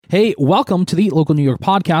Hey, welcome to the Eat Local New York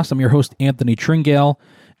podcast. I'm your host, Anthony Tringale,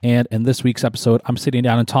 and in this week's episode, I'm sitting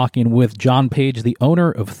down and talking with Jon Page, the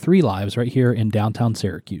owner of 3 Lives right here in downtown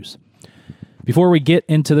Syracuse. Before we get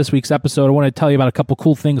into this week's episode, I want to tell you about a couple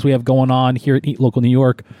cool things we have going on here at Eat Local New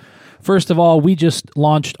York. First of all, we just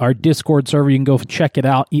launched our Discord server. You can go check it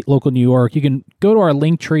out, Eat Local New York. You can go to our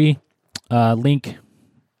Linktree. I'm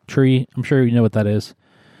sure you know what that is.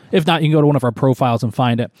 If not, you can go to one of our profiles and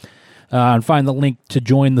find it. And find the link to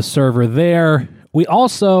join the server there. We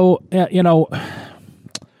also,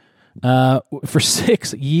 for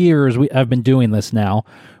 6 years, I've been doing this now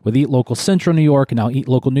with Eat Local Central New York and now Eat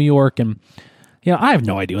Local New York. And, I have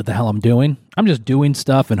no idea what the hell I'm doing. I'm just doing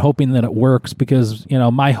stuff and hoping that it works because,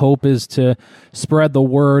 my hope is to spread the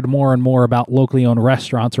word more and more about locally owned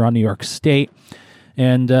restaurants around New York State.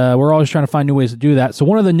 And we're always trying to find new ways to do that. So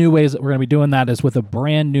one of the new ways that we're going to be doing that is with a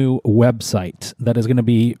brand new website that is going to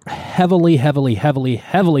be heavily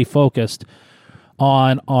focused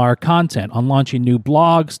on our content, on launching new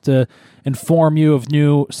blogs to inform you of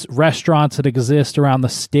new restaurants that exist around the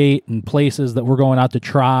state and places that we're going out to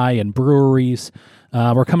try and breweries.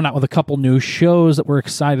 We're coming out with a couple new shows that we're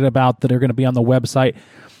excited about that are going to be on the website.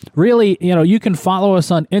 Really, you can follow us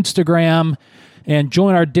on Instagram and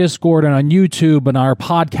join our Discord and on YouTube and our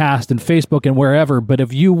podcast and Facebook and wherever. But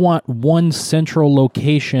if you want one central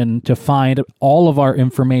location to find all of our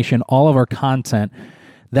information, all of our content,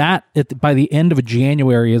 that by the end of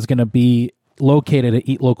January is going to be located at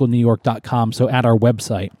eatlocalnewyork.com, so at our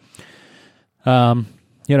website.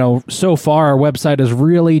 So far our website has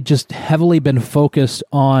really just heavily been focused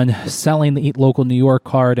on selling the Eat Local New York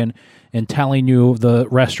card and telling you the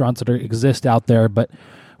restaurants that exist out there, but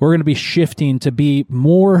we're going to be shifting to be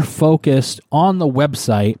more focused on the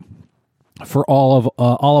website for all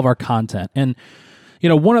of our content. And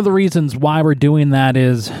one of the reasons why we're doing that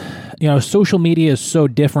is social media is so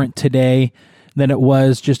different today than it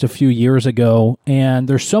was just a few years ago, and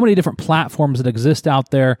there's so many different platforms that exist out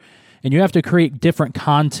there, and you have to create different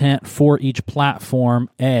content for each platform.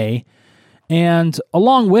 And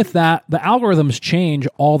along with that, the algorithms change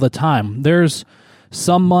all the time. There's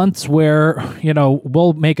some months where,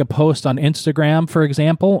 we'll make a post on Instagram, for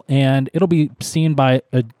example, and it'll be seen by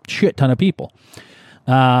a shit ton of people.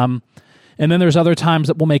 And then there's other times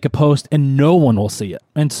that we'll make a post and no one will see it.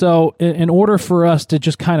 And so in order for us to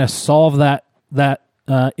just kind of solve that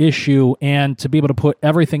issue and to be able to put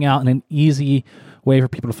everything out in an easy way for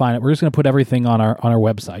people to find it, we're just going to put everything on our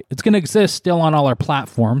website. It's going to exist still on all our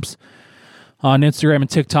platforms, on Instagram and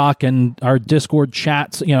TikTok and our Discord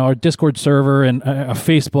chats, our Discord server and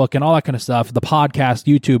Facebook and all that kind of stuff, the podcast,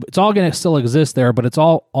 YouTube. It's all going to still exist there, but it's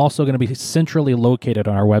all also going to be centrally located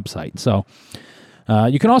on our website. So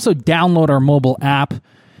you can also download our mobile app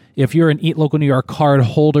if you're an Eat Local New York card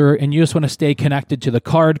holder and you just want to stay connected to the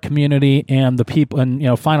card community and the people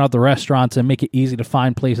and, find out the restaurants and make it easy to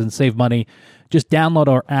find places and save money. Just download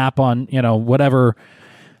our app on, whatever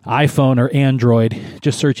iPhone or Android.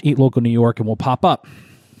 Just search Eat Local New York and we'll pop up.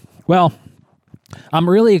 Well, I'm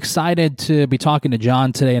really excited to be talking to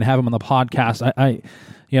Jon today and have him on the podcast. I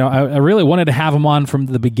really wanted to have him on from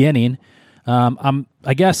the beginning. I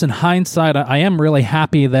guess in hindsight, I am really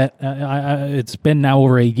happy that it's been now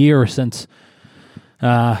over a year since,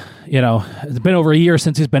 it's been over a year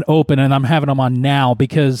since he's been open, and I'm having him on now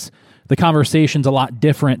because the conversation's a lot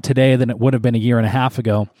different today than it would have been a year and a half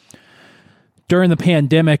ago. During the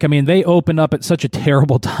pandemic, they opened up at such a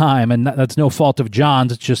terrible time, and that's no fault of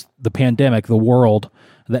Jon's. It's just the pandemic, the world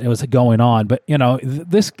that was going on. But,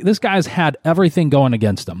 this guy's had everything going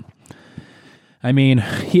against him.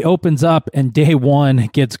 He opens up and day one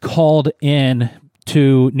gets called in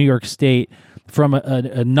to New York State from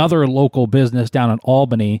another local business down in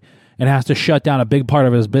Albany and has to shut down a big part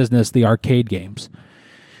of his business, the arcade games.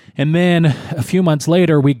 And then a few months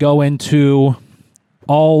later, we go into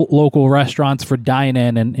all local restaurants for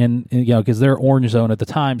dine-in and because they're orange zone at the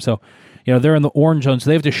time. So, they're in the orange zone, so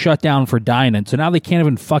they have to shut down for dine-in. So now they can't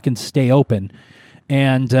even fucking stay open.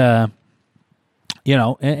 And, and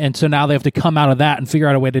so now they have to come out of that and figure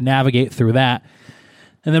out a way to navigate through that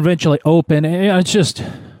and then eventually open. And it's just,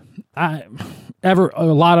 a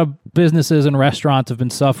lot of businesses and restaurants have been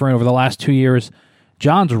suffering over the last 2 years.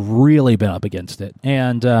 Jon's really been up against it.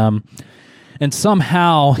 And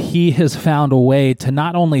somehow he has found a way to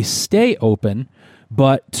not only stay open,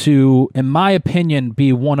 but to, in my opinion,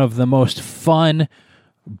 be one of the most fun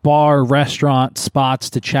bar restaurant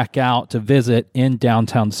spots to check out, to visit in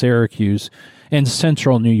downtown Syracuse in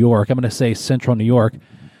central New York. I'm going to say central New York.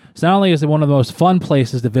 So not only is it one of the most fun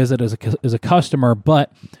places to visit as a customer,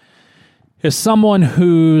 but is someone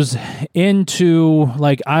who's into,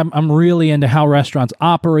 like, I'm really into how restaurants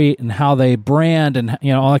operate and how they brand and,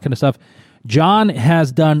 you know, all that kind of stuff. Jon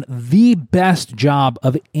has done the best job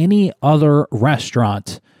of any other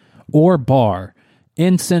restaurant or bar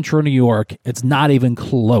in Central New York. It's not even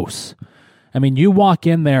close. I mean, you walk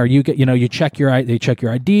in there, you get, you know, they check your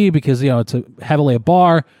ID because, you know, it's heavily a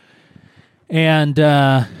bar, and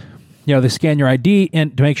you know, they scan your ID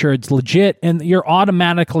and to make sure it's legit, and you're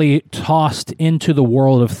automatically tossed into the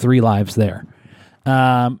world of Three Lives there. You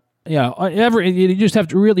know, you just have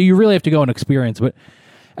to really have to go and experience, but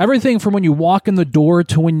everything from when you walk in the door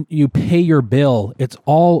to when you pay your bill, it's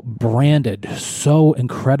all branded so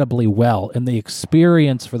incredibly well, and the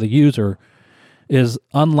experience for the user is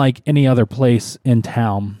unlike any other place in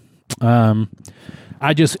town.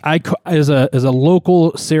 I as a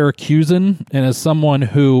local Syracusan and as someone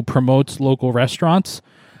who promotes local restaurants,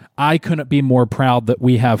 I couldn't be more proud that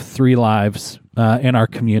we have Three Lives in our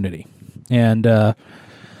community. And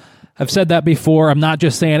I've said that before. I'm not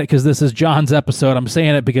just saying it because this is Jon's episode. I'm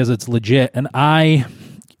saying it because it's legit. And I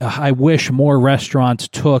wish more restaurants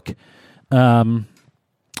took, you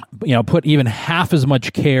know, put even half as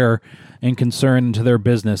much care and concern into their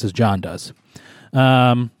business as Jon does.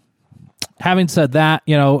 Having said that,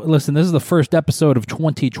 you know, listen, this is the first episode of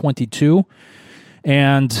 2022.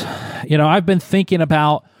 And, you know, I've been thinking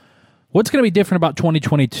about what's going to be different about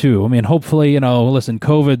 2022. I mean, hopefully, you know, listen,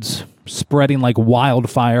 COVID's spreading like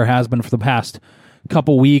wildfire, has been for the past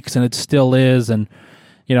couple weeks, and it still is. And,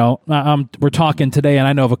 you know, we're talking today, and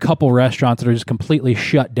I know of a couple restaurants that are just completely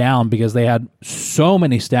shut down because they had so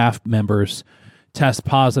many staff members test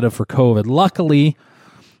positive for COVID. Luckily,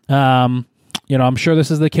 you know, I'm sure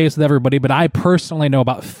this is the case with everybody, but I personally know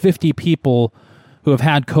about 50 people who have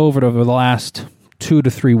had COVID over the last 2 to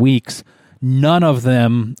 3 weeks. None of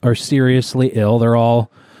them are seriously ill. They're all,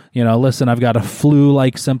 you know, listen, I've got a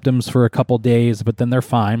flu-like symptoms for a couple days, but then they're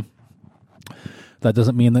fine. That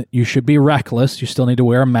doesn't mean that you should be reckless. You still need to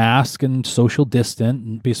wear a mask and social distant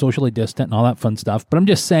and be socially distant and all that fun stuff. But I'm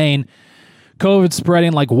just saying, COVID's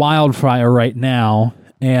spreading like wildfire right now,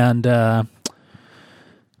 and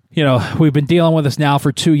you know, we've been dealing with this now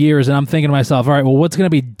for 2 years, and I'm thinking to myself, all right, well, what's going to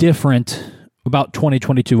be different about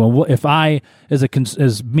 2022? And if I,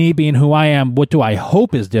 as me being who I am, what do I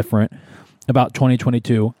hope is different about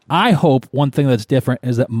 2022? I hope one thing that's different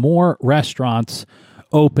is that more restaurants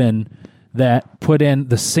open that put in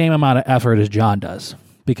the same amount of effort as Jon does,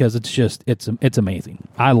 because it's amazing.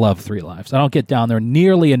 I love Three Lives. I don't get down there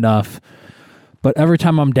nearly enough, but every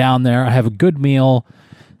time I'm down there, I have a good meal.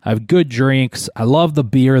 I have good drinks. I love the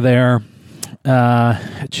beer there.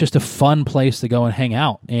 It's just a fun place to go and hang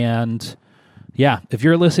out. And yeah, if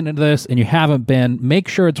you're listening to this and you haven't been, make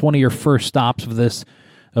sure it's one of your first stops of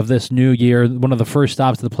this new year. One of the first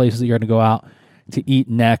stops of the places that you're going to go out to eat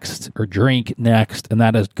next or drink next, and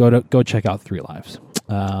that is go check out Three Lives.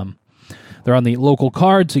 They're on the local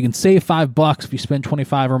card, so you can save $5 if you spend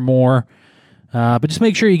 $25 or more. But just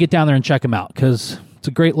make sure you get down there and check them out, because it's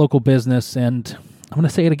a great local business, and I'm going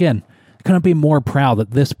to say it again. I couldn't be more proud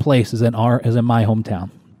that this place is in my hometown.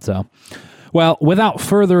 So, well, without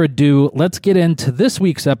further ado, let's get into this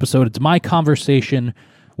week's episode. It's my conversation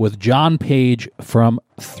with Jon Page from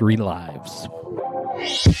Three Lives.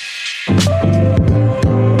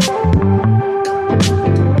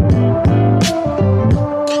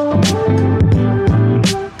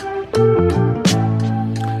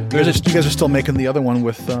 You guys are still making the other one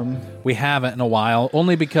with... We haven't in a while,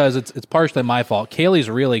 only because it's partially my fault. Kaylee's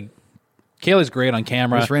great on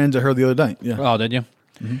camera. I just ran into her the other night. Yeah. Oh, did you?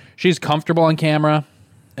 Mm-hmm. She's comfortable on camera.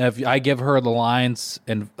 If I give her the lines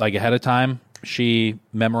and like ahead of time, she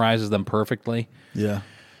memorizes them perfectly. Yeah.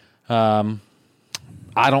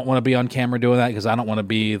 I don't want to be on camera doing that because I don't want to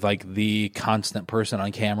be like the constant person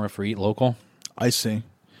on camera for Eat Local. I see.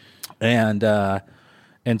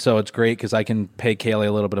 And so it's great because I can pay Kaylee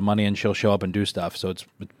a little bit of money and she'll show up and do stuff. So it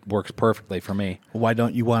works perfectly for me. Why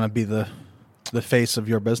don't you want to be the face of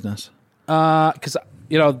your business? Because,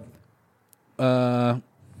 you know, I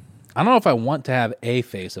don't know if I want to have a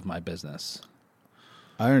face of my business.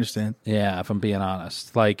 I understand. Yeah, if I'm being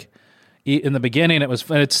honest. Like, in the beginning,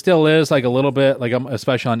 it still is like a little bit, like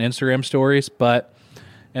especially on Instagram stories, but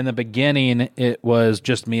in the beginning, it was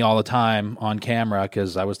just me all the time on camera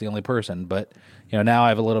because I was the only person. But, you know, now I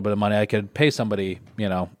have a little bit of money. I could pay somebody, you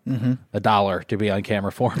know, $1 to be on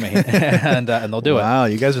camera for me, and they'll do it. Wow,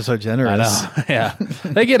 you guys are so generous. I know. Yeah,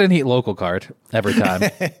 they get an Eat Local card every time.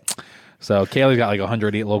 So Kaylee's got like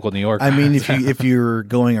 100 Eat Local New York. I mean, if you're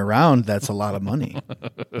going around, that's a lot of money.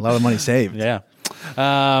 A lot of money saved. Yeah.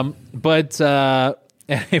 But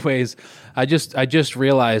anyways, I just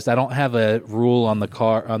realized I don't have a rule on the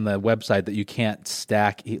website that you can't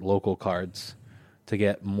stack Eat Local cards to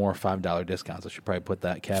get more $5 discounts. I should probably put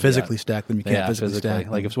that caveat. Physically stack them. You can't physically stack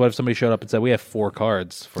them. Like, what if somebody showed up and said, we have 4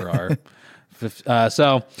 cards for our...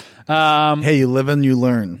 hey, you live and you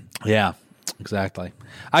learn. Yeah, exactly.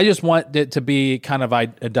 I just want it to be kind of a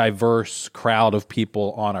diverse crowd of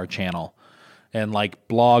people on our channel, and like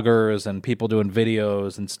bloggers and people doing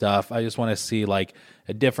videos and stuff. I just want to see like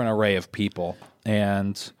a different array of people.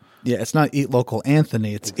 And yeah, it's not Eat Local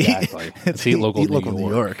Anthony. It's it's Eat Local New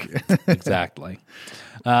York. Exactly.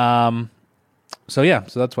 So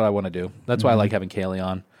that's what I want to do. That's why I like having Kaylee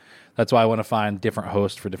on. That's why I want to find different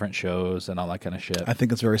hosts for different shows and all that kind of shit. I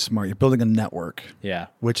think it's very smart. You're building a network. Yeah.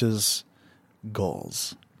 Which is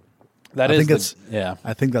goals. I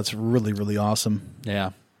think that's really, really awesome.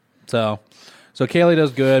 Yeah. So Kaylee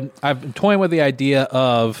does good. I've been toying with the idea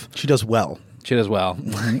of... She does well.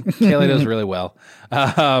 Kaylee does really well.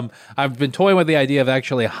 I've been toying with the idea of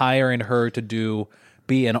actually hiring her to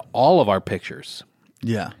be in all of our pictures.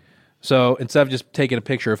 Yeah. So instead of just taking a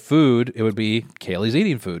picture of food, it would be Kaylee's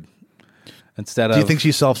eating food. Do you think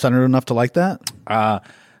she's self-centered enough to like that?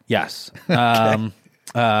 Yes. Okay.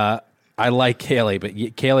 I like Kaylee, but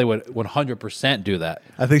Kaylee would 100% do that.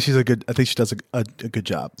 I think she does a good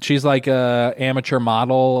job. She's like a amateur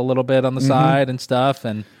model a little bit on the side and stuff.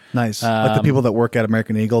 And nice. Like the people that work at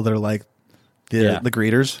American Eagle, they're like the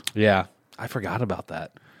greeters. Yeah. I forgot about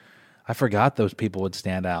that. I forgot those people would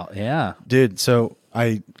stand out. Yeah. Dude, so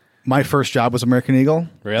my first job was American Eagle.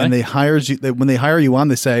 Really? And when they hire you on,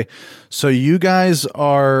 they say, so you guys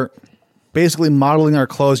are basically modeling our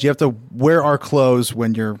clothes. You have to wear our clothes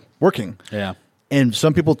when you're working. Yeah. And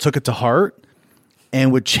some people took it to heart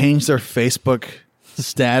and would change their Facebook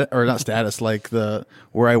like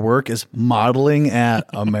where I work is modeling at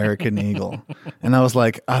American Eagle. And I was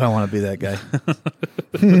like, I don't want to be that guy.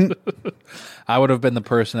 I would have been the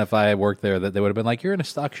person if I had worked there that they would have been like, you're in a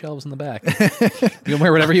stock shelves in the back. You can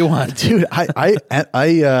wear whatever you want. Dude,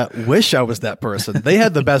 I wish I was that person. They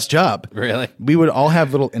had the best job. Really? We would all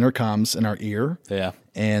have little intercoms in our ear. Yeah.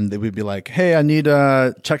 And they would be like, hey, I need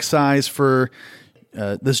a check size for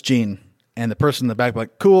this jean. And the person in the back would be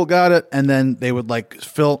like, cool, got it. And then they would like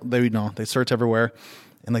they search everywhere.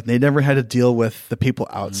 And like they never had to deal with the people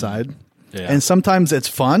outside. Yeah. And sometimes it's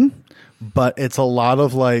fun, but it's a lot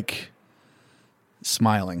of like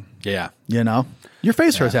smiling. Yeah. You know? Your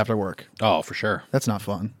face hurts after work. Oh, for sure. That's not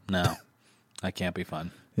fun. No. That can't be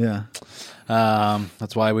fun. Yeah.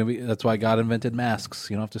 That's why God invented masks.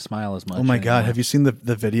 You don't have to smile as much. Oh my God. Have you seen the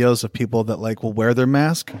videos of people that like will wear their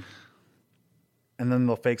mask and then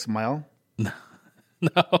they'll fake smile? No.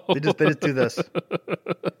 They just do this.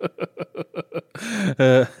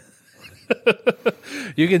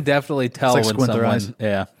 You can definitely tell it's like when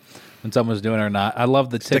someone's doing it or not. I love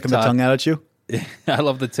the sticking TikTok. the tongue out at you. I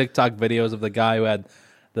love the TikTok videos of the guy who had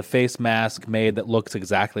the face mask made that looks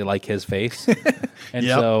exactly like his face. And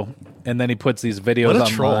and then he puts these videos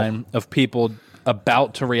online of people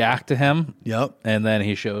about to react to him. Yep. And then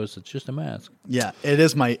he shows it's just a mask. Yeah,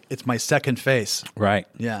 it's my second face. Right.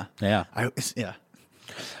 Yeah. Yeah. Do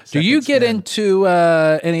Second you get skin. into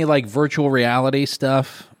any like virtual reality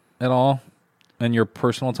stuff at all in your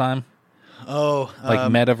personal time? Oh, like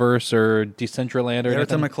Metaverse or Decentraland or every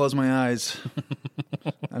anything? time I close my eyes,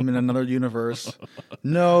 I'm in another universe.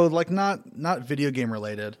 No, like not video game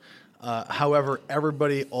related. However,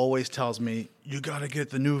 everybody always tells me, you got to get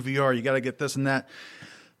the new VR. You got to get this and that.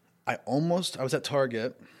 I was at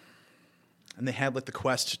Target and they had like the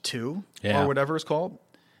Quest 2 or whatever it's called.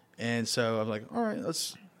 And so I was like, all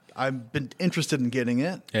right, I've been interested in getting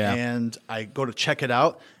it. Yeah. And I go to check it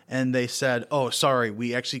out and they said, oh, sorry,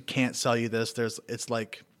 we actually can't sell you this. It's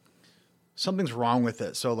like something's wrong with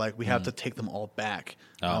it. So like we have to take them all back.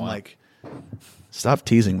 I'm like, stop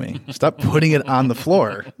teasing me. Stop putting it on the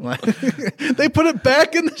floor. They put it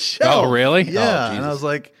back in the shelf. Oh, really? Yeah. Oh, and I was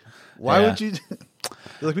like, why would you?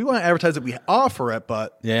 They're like, we want to advertise that we offer it,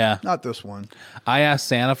 but not this one. I asked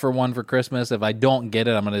Santa for one for Christmas. If I don't get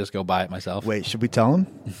it, I'm going to just go buy it myself. Wait, should we tell him?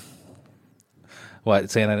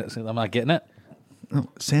 What, Santa? I'm not getting it? No,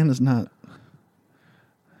 Santa's not.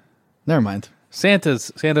 Never mind.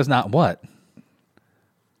 Santa's not what?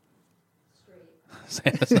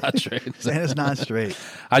 Santa's not straight. Santa's not straight.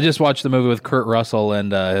 I just watched the movie with Kurt Russell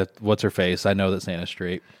and what's her face. I know that Santa's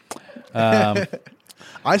straight.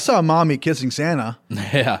 I saw Mommy kissing Santa.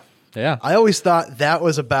 Yeah. I always thought that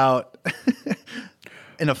was about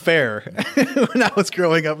an affair when I was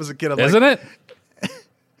growing up as a kid. Isn't it?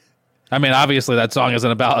 I mean, obviously that song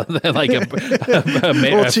isn't about like an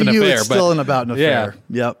well, to you, affair, it's still about an affair.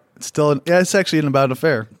 Yeah. Yep. it's actually an about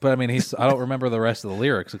affair. But I mean, I don't remember the rest of the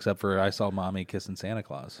lyrics except for "I saw mommy kissing Santa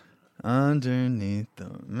Claus." Underneath the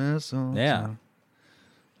mistletoe. Yeah.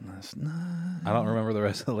 Last night. I don't remember the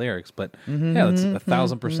rest of the lyrics, but yeah, that's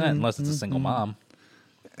 1,000%, unless it's a single mom.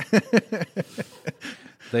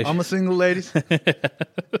 I'm a single ladies.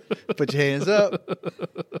 Put your hands up.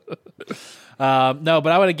 No, but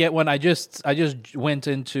I want to get one. I just went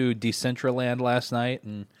into Decentraland last night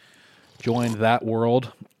and joined that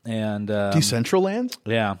world. And Decentraland?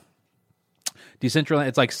 Yeah. Decentraland,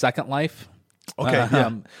 it's like Second Life. Okay,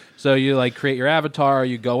 yeah. So you like create your avatar,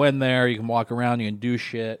 you go in there, you can walk around, you can do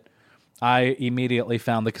shit. I immediately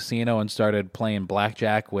found the casino and started playing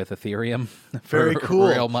blackjack with Ethereum Very for cool.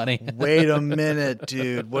 real money. Wait a minute,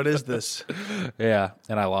 dude. What is this? Yeah,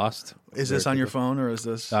 and I lost. Is this on your phone or is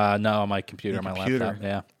this? No, on my computer, my laptop.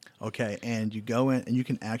 Yeah. Okay, and you go in and you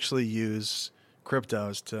can actually use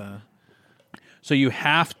cryptos to. So you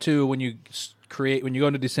have to when you go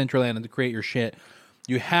into Decentraland and to create your shit,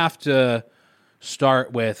 you have to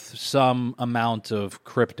start with some amount of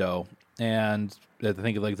crypto, and I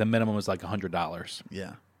think like the minimum is like $100.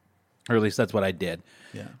 Yeah, or at least that's what I did.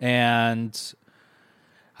 Yeah, and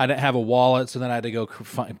I didn't have a wallet, so then I had to go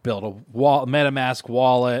build a MetaMask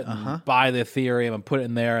wallet, and buy the Ethereum and put it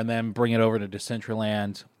in there, and then bring it over to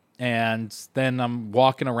Decentraland. And then I'm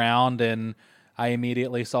walking around, and I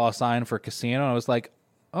immediately saw a sign for casino, and I was like,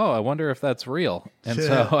 "Oh, I wonder if that's real." And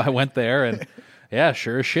so I went there, and yeah,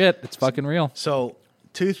 sure as shit, it's fucking real. So,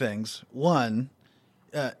 two things. One,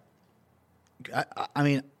 I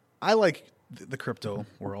mean, I like the crypto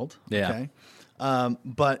world. Yeah. Okay,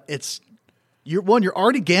 but you're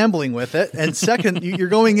already gambling with it, and second, you're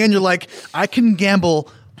going in. You're like, I can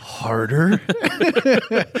gamble harder.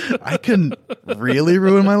 I can really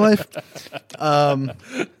ruin my life.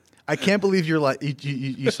 I can't believe you're like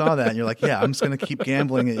you saw that and you're like, yeah, I'm just going to keep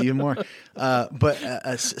gambling it even more.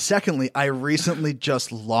 But secondly, I recently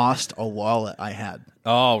just lost a wallet I had.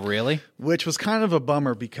 Oh, really? Which was kind of a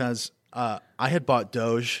bummer because I had bought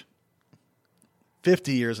Doge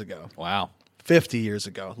 50 years ago. Wow. 50 years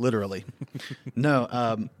ago, literally.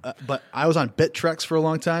 No, but I was on Bittrex for a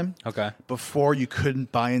long time. Okay. Before you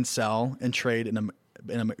couldn't buy and sell and trade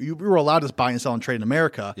you were allowed to buy and sell and trade in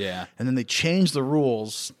America. Yeah. And then they changed the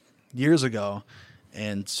rules years ago,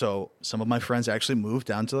 and so some of my friends actually moved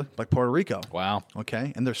down to like Puerto Rico. Wow.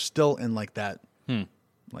 Okay, and they're still in like that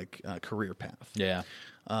career path. Yeah.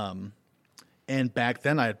 And back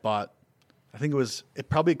then I had bought, I think it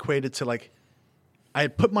probably equated to like, I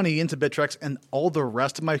had put money into Bittrex and all the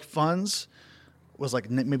rest of my funds was like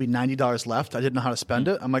maybe $90 left. I didn't know how to spend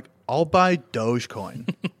it. I'm like, I'll buy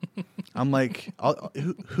Dogecoin. I'm like,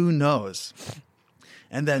 who knows?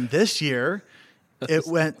 And then this year,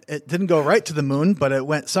 it didn't go right to the moon, but it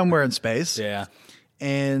went somewhere in space. Yeah.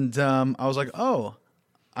 And I was like, oh,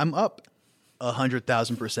 I'm up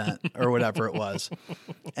 100,000% or whatever it was.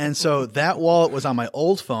 And so that wallet was on my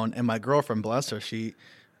old phone, and my girlfriend, bless her, she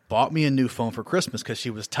bought me a new phone for Christmas because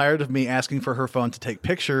she was tired of me asking for her phone to take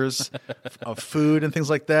pictures of food and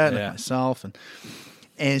things like that, and myself.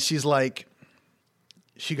 And she's like,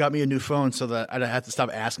 she got me a new phone so that I'd have to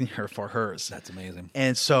stop asking her for hers. That's amazing.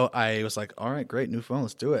 And so I was like, all right, great, new phone,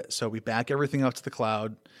 let's do it. So we back everything up to the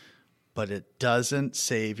cloud, but it doesn't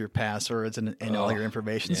save your passwords and all your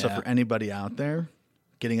information. Yeah. So for anybody out there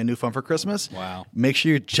getting a new phone for Christmas, wow, make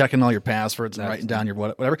sure you're checking all your passwords and writing down your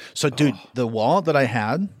whatever. So, dude, the wallet that I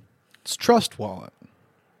had, it's Trust Wallet.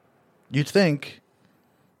 You'd think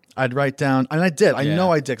I'd write down, and I did. I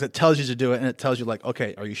know I did, because it tells you to do it, and it tells you, like,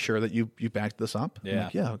 okay, are you sure that you backed this up? Yeah.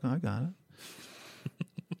 Like, yeah, I got it.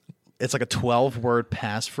 It's like a 12-word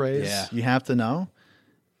passphrase you have to know,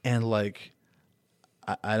 and, like,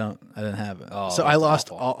 I didn't have it. Oh, so I lost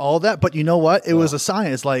all that, but you know what? It was a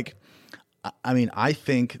sign. It's like, I mean, I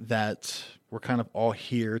think that we're kind of all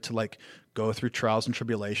here to, like, go through trials and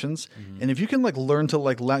tribulations, and if you can, like, learn to,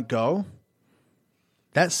 like, let go.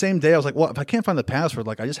 That same day, I was like, well, if I can't find the password,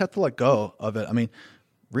 like, I just have to let go of it. I mean,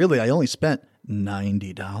 really, I only spent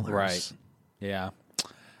 $90. Right. Yeah.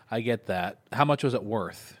 I get that. How much was it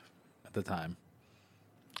worth at the time?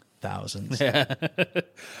 Thousands.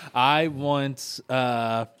 I once,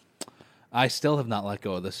 I still have not let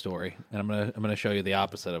go of this story, and I'm gonna show you the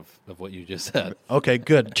opposite of what you just said. Okay,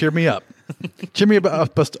 good. Cheer me up. Cheer me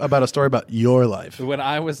about a story about your life. When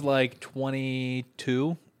I was like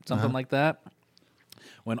 22, something like that,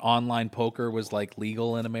 when online poker was like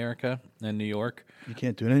legal in America and New York. You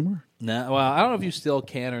can't do it anymore? No, well, I don't know if you still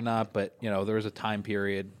can or not, but you know, there was a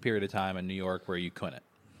period of time in New York where you couldn't.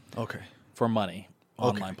 Okay. For money,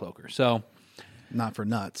 online poker. So not for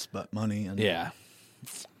nuts, but money and yeah.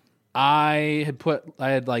 I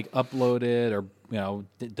had like uploaded or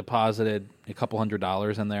deposited a couple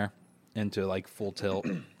 $100 in there into like Full Tilt.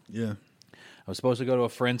 Yeah. I was supposed to go to a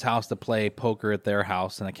friend's house to play poker at their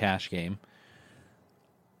house in a cash game.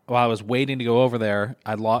 While I was waiting to go over there,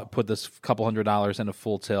 I put this couple $100 into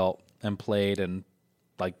Full Tilt and played, and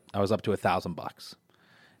like I was up to $1,000.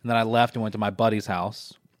 And then I left and went to my buddy's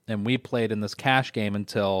house, and we played in this cash game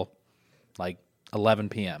until like 11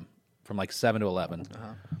 p.m. from like 7 to 11.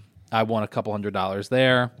 I won a couple $100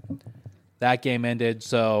 there. That game ended,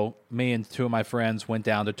 so me and two of my friends went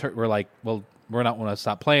down to we're like, well, we're not going to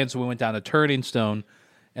stop playing, so we went down to Turning Stone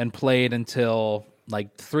and played until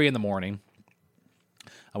like 3 in the morning.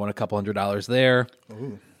 I won a couple $100 there.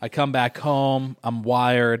 Ooh. I come back home. I'm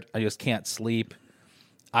wired. I just can't sleep.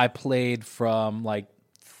 I played from like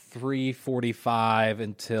 3:45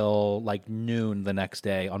 until like noon the next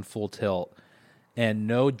day on Full Tilt, and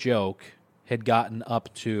no joke, had gotten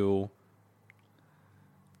up to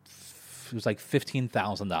it was like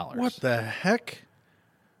 $15,000. What the heck?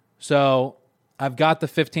 So I've got the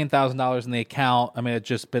 $15,000 in the account. I mean, it's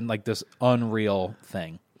just been like this unreal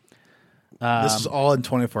thing. This is all in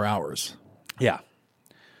 24 hours. Yeah.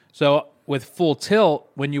 So with Full Tilt,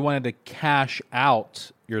 when you wanted to cash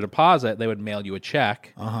out your deposit, they would mail you a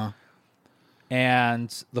check.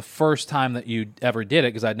 And the first time that you ever did it,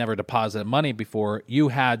 because I'd never deposited money before, you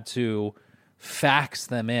had to fax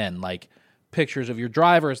them in, like pictures of your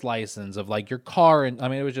driver's license, of like your car. And I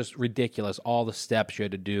mean, it was just ridiculous. All the steps you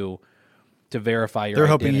had to do to verify your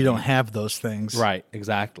identity. Hoping you don't have those things. Right,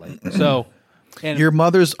 exactly. So... And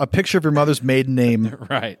a picture of your mother's maiden name.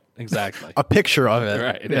 Right, exactly. A picture of it.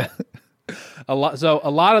 Right. Yeah. A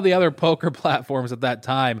lot of the other poker platforms at that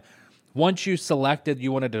time, once you selected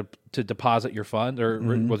you wanted to deposit your fund or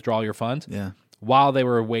withdraw your funds, while they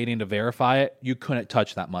were waiting to verify it, you couldn't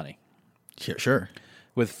touch that money. Sure.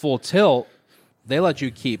 With Full Tilt, they let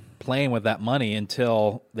you keep playing with that money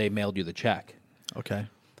until they mailed you the check. Okay.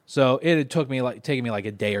 So it had taken me like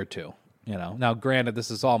a day or two. Now granted, this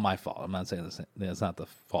is all my fault. I'm not saying this. It's not the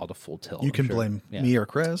fault of Full Tilt. You can blame me or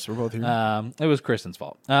Chris. We're both here. It was Kristen's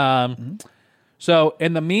fault. So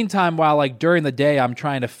in the meantime, while like during the day, I'm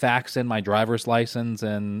trying to fax in my driver's license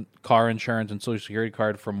and car insurance and Social Security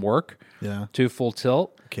card from work to Full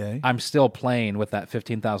Tilt. Okay. I'm still playing with that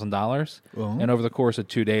 $15,000. And over the course of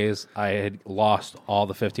 2 days, I had lost all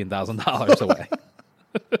the $15,000 away.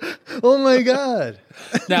 Oh my God.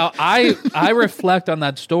 Now, I reflect on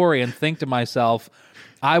that story and think to myself,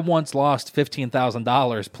 I once lost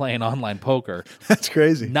 $15,000 playing online poker. That's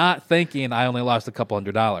crazy. Not thinking I only lost a couple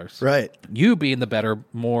 $100. Right. You being the better,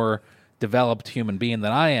 more developed human being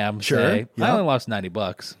than I am, say, I only lost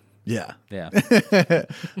 $90. Yeah. Yeah.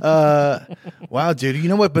 Wow, dude. You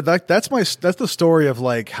know what? But that's the story of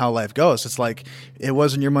like how life goes. It's like it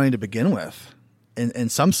wasn't your money to begin with. In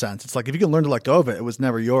some sense, it's like if you can learn to let go of it, it was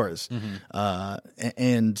never yours.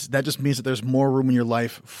 And that just means that there's more room in your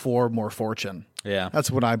life for more fortune. Yeah,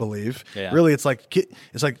 that's what I believe. Yeah. Really, it's like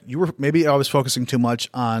you were maybe I was focusing too much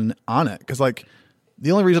on it because like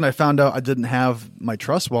the only reason I found out I didn't have my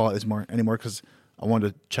trust wallet anymore because I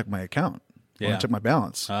wanted to check my account. I wanted to check my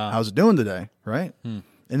balance. How's it doing today? Right. And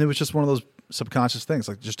it was just one of those subconscious things,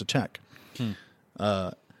 like just to check.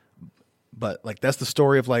 But like that's the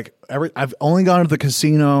story of like I've only gone to the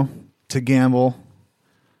casino to gamble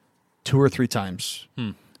 2 or 3 times.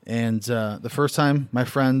 And the first time my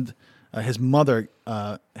friend, his mother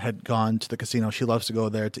had gone to the casino. She loves to go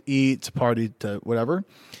there to eat, to party, to whatever.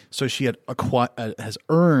 So she has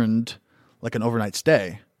earned like an overnight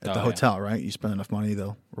stay at the hotel, right? You spend enough money,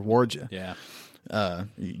 they'll reward you. Yeah.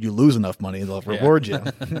 You lose enough money, they'll reward you.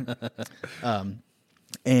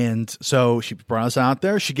 And so she brought us out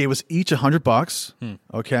there. She gave us each $100.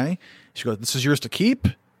 Okay. She goes, "This is yours to keep.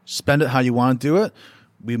 Spend it how you want to do it."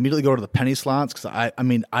 We immediately go to the penny slots because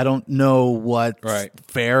I don't know what's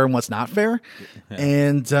fair and what's not fair. Yeah.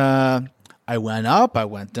 And I went up, I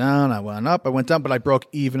went down, I went up, I went down, but I broke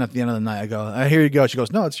even at the end of the night. I go, "Here you go." She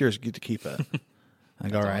goes, "No, it's yours. You get to keep it." I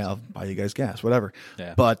go, "All right, I'll buy you guys gas, whatever."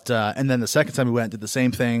 Yeah. But and then the second time we went, did the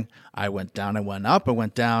same thing. I went down, I went up, I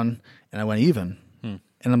went down, and I went even.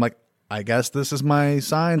 And I'm like, I guess this is my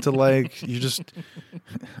sign to like you just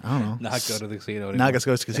I don't know, not go to the casino anymore. Not go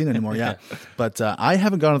to the casino anymore. Yeah. But I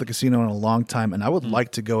haven't gone to the casino in a long time, and I would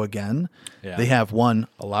like to go again. Yeah. They have a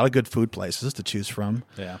lot of good food places to choose from.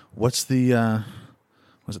 Yeah. What's the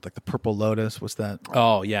was it like the Purple Lotus? What's that?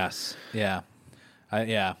 Oh yes, yeah,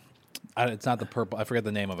 it's not the Purple. I forget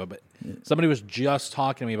the name of it, but somebody was just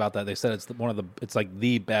talking to me about that. They said it's like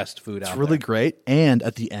the best food out there. It's really great. And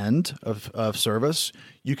at the end of service,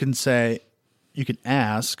 you can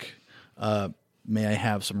ask, may I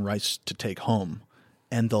have some rice to take home?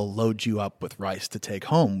 And they'll load you up with rice to take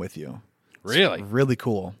home with you. Really? It's really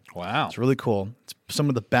cool. Wow. It's really cool. It's some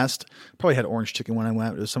of the best. Probably had orange chicken when I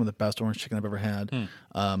went. It was some of the best orange chicken I've ever had.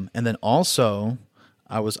 And then also,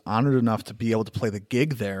 I was honored enough to be able to play the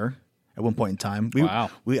gig there at one point in time. Wow.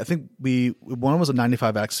 I think one was a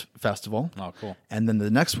 95X festival. Oh, cool. And then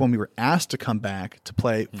the next one we were asked to come back to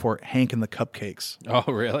play for Hank and the Cupcakes.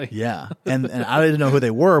 Oh, really? Yeah. And I didn't know who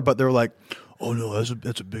they were, but they were like, oh no,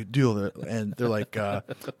 that's a big deal. And they're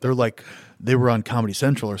like they were on Comedy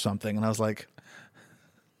Central or something. And I was like,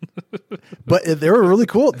 but they were really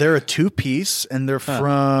cool. They're a 2-piece and they're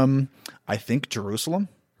from, I think, Jerusalem.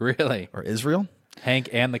 Really? Or Israel. Hank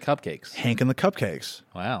and the Cupcakes. Hank and the Cupcakes.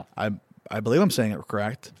 Wow. I believe I'm saying it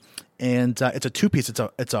correct. And it's a 2-piece.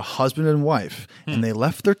 It's a husband and wife, and they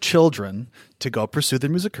left their children to go pursue their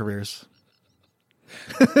music careers.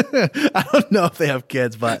 I don't know if they have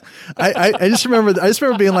kids, but I just remember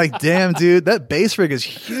being like, "Damn, dude, that bass rig is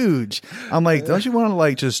huge." I'm like, "Don't you want to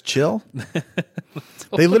like just chill?"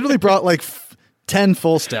 They literally brought like 10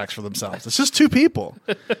 full stacks for themselves. It's just 2 people,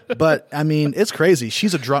 but I mean, it's crazy.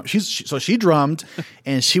 She's a drum. So she drummed,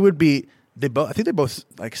 and she would be. I think they both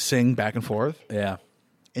like sing back and forth. Yeah.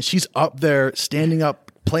 And she's up there, standing up,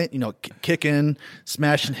 playing, kicking,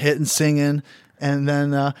 smashing, hitting, singing, and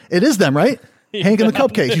then it is them, right? Hank and the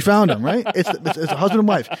Cupcakes. You found them, right? It's a husband and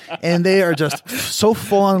wife, and they are just so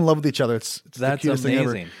full on in love with each other. It's the cutest thing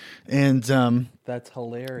ever. And that's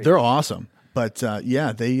hilarious. They're awesome. But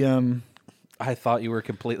yeah, they. I thought you were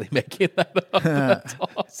completely making that up. That's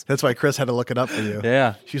awesome. That's why Chris had to look it up for you.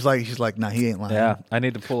 Yeah. She's like, nah, he ain't lying. Yeah. I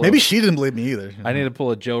need to pull. Maybe she didn't believe me either. I need to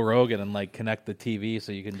pull a Joe Rogan and like connect the TV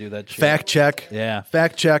so you can do that shit. Fact check. Yeah.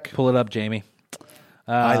 Fact check. Pull it up, Jamie.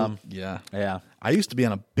 Yeah. I used to be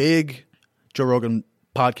on a big Joe Rogan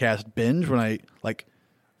podcast binge when I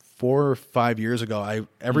 4 or 5 years ago.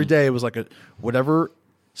 Every day it was like whatever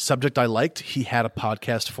subject I liked, he had a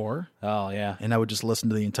podcast for. Oh yeah. And I would just listen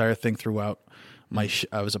to the entire thing throughout.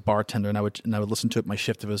 I was a bartender, and I would listen to it. My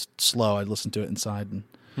shift, if it was slow, I'd listen to it inside.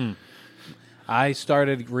 And I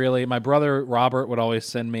started my brother Robert would always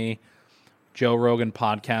send me Joe Rogan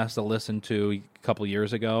podcast to listen to a couple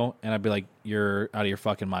years ago, and I'd be like, "You're out of your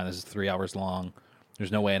fucking mind. This is 3 hours long.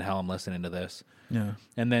 There's no way in hell I'm listening to this." Yeah.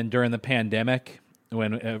 And then during the pandemic,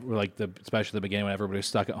 when especially the beginning when everybody was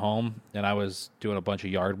stuck at home, and I was doing a bunch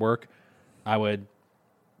of yard work, I would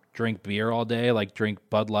drink beer all day, like drink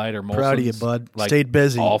Bud Light or Molson's. Proud of you, bud. Like, stayed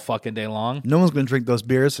busy all fucking day long. No one's going to drink those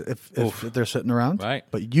beers if they're sitting around. Right.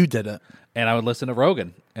 But you did it. And I would listen to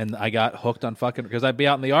Rogan, and I got hooked on fucking, because I'd be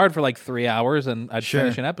out in the yard for like 3 hours, and I'd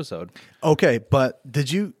finish an episode. Okay, but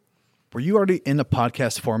were you already in a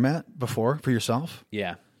podcast format before for yourself?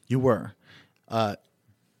 Yeah. You were. And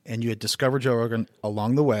you had discovered Joe Rogan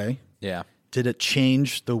along the way. Yeah. Did it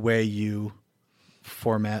change the way you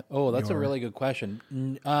format? Oh, that's a really good question.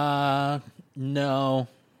 No.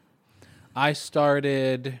 I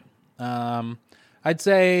started, I'd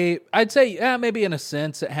say, yeah, maybe in a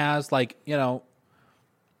sense it has, like, you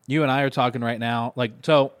and I are talking right now. Like,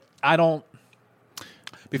 so I don't.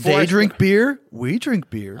 They drink beer. We drink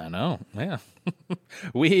beer. I know. Yeah.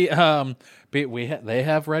 They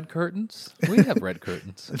have red curtains. We have red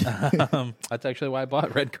curtains. That's actually why I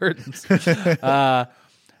bought red curtains.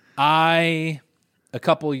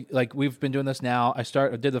 We've been doing this now. I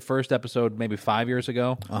did the first episode maybe 5 years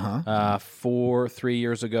ago. 3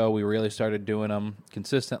 years ago, we really started doing them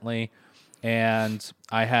consistently. And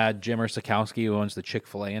I had Jimmer Sikowski, who owns the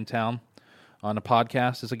Chick-fil-A in town, on a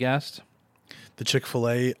podcast as a guest. The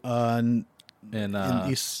Chick-fil-A in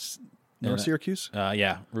East North Syracuse?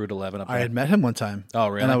 Yeah, Route 11 up there. I had met him one time. Oh,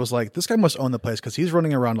 really? And I was like, this guy must own the place because he's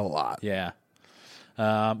running around a lot. Yeah.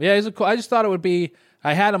 He's cool. I just thought it would be,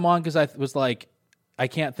 I had him on because I was like, I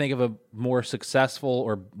can't think of a more successful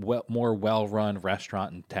or more well-run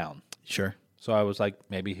restaurant in town. Sure. So I was like,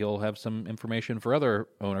 maybe he'll have some information for other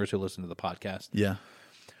owners who listen to the podcast. Yeah.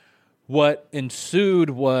 What ensued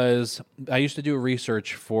was I used to do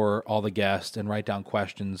research for all the guests and write down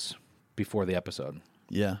questions before the episode.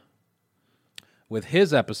 Yeah. With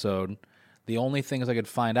his episode, the only things I could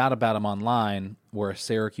find out about him online were a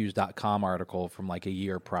Syracuse.com article from like a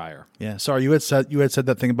year prior. Yeah. Sorry, you had said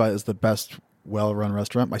that thing about it's the best well-run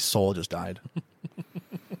restaurant. My soul just died.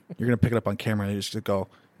 You're gonna pick it up on camera and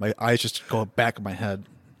my eyes just go back of my head.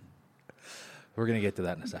 We're gonna get to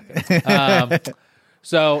that in a second.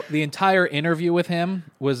 So the entire interview with him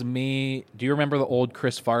was me. Do you remember the old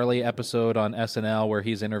Chris Farley episode on SNL where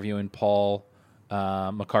he's interviewing Paul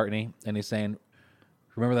McCartney and he's saying,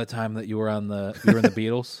 "Remember that time that you were in the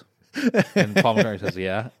Beatles?" And Paul McCartney says,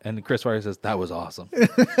 yeah. And Chris Farley says, that was awesome.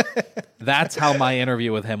 That's how my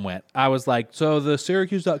interview with him went. I was like, so the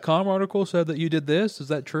Syracuse.com article said that you did this. Is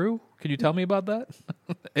that true? Can you tell me about that?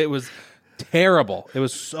 It was terrible. It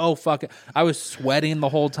was so fucking... I was sweating the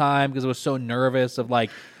whole time because I was so nervous of like...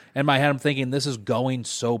 In my head, I'm thinking, this is going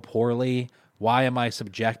so poorly. Why am I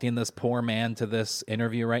subjecting this poor man to this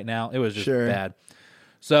interview right now? It was just bad.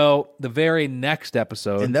 So the very next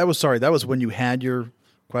episode... And that was when you had your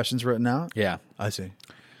questions written out? Yeah. I see.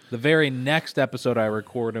 The very next episode I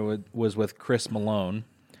recorded was with Chris Malone.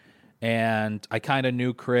 And I kind of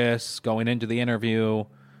knew Chris going into the interview,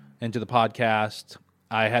 into the podcast.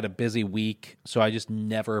 I had a busy week, so I just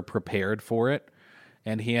never prepared for it.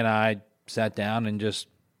 And he and I sat down and just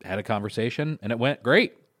had a conversation, and it went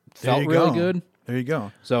great. Felt really good. There you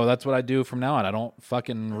go. So that's what I do from now on. I don't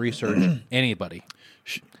fucking research anybody.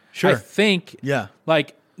 Sure. I think, yeah,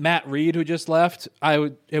 like Matt Reed, who just left,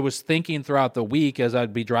 it was thinking throughout the week as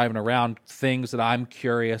I'd be driving around things that I'm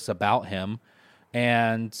curious about him,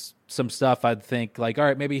 and some stuff I'd think like, all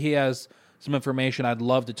right, maybe he has some information I'd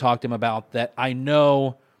love to talk to him about that I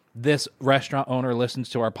know this restaurant owner listens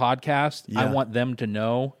to our podcast. Yeah. I want them to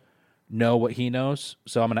know what he knows,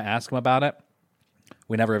 so I'm going to ask him about it.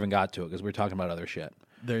 We never even got to it because we were talking about other shit.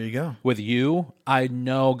 There you go. With you, I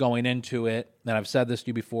know going into it, and I've said this to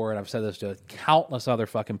you before, and I've said this to countless other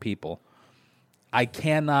fucking people, I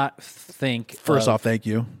cannot think... First off, thank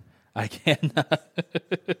you. I cannot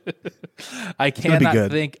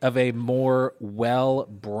think of a more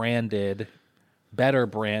well-branded, better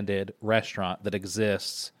branded restaurant that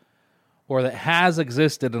exists or that has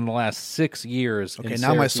existed in the last 6 years. Okay,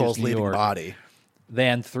 now my soul's leaving body.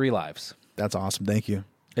 Than 3 Lives. That's awesome. Thank you.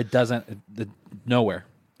 It doesn't, nowhere.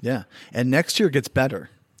 Yeah. And next year gets better.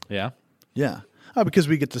 Yeah. Yeah. Because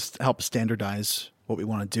we get to help standardize what we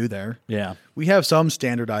want to do there. Yeah. We have some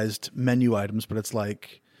standardized menu items, but it's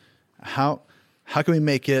like, how can we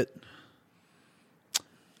make it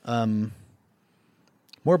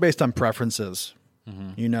more based on preferences?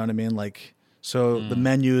 Mm-hmm. You know what I mean? Like, so the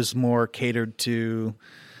menu is more catered to,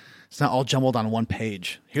 it's not all jumbled on one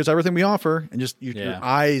page. Here's everything we offer, and just your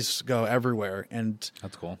eyes go everywhere. And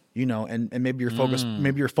that's cool. You know, and maybe your focus,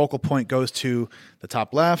 maybe your focal point goes to the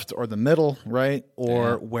top left or the middle, right?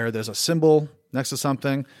 Or where there's a symbol next to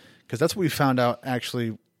something. Because that's what we found out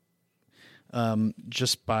actually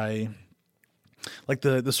just by, like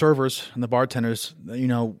the servers and the bartenders, you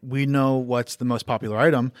know, we know what's the most popular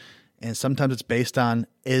item. And sometimes it's based on,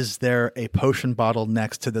 is there a potion bottle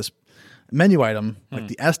next to this menu item? Like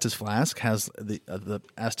the Estes flask has the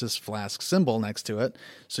Estes flask symbol next to it.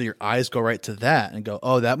 So your eyes go right to that and go,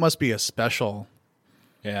 oh, that must be a special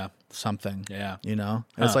something. Yeah. You know?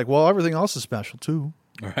 And it's like, well, everything else is special too.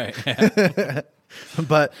 Right. Yeah.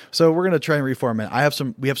 But so we're going to try and reform it.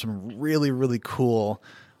 We have some really, really cool,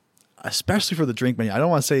 especially for the drink menu. I don't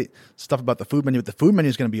want to say stuff about the food menu, but the food menu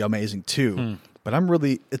is going to be amazing too. But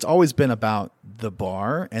it's always been about the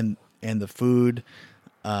bar, and the food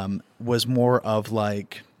was more of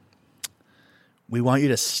like, we want you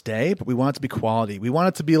to stay, but we want it to be quality. We want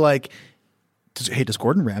it to be like, does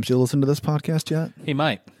Gordon Ramsay listen to this podcast yet? He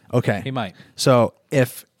might. Okay. He might. So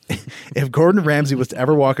if Gordon Ramsay was to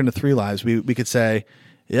ever walk into 3 Lives, we could say,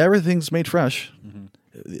 yeah, everything's made fresh.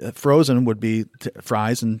 Mm-hmm. Frozen would be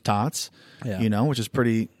fries and tots, you know, which is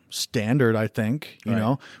pretty standard, I think. You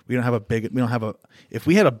know, if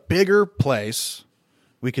we had a bigger place,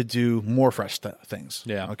 we could do more fresh things.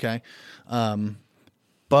 Yeah. Okay.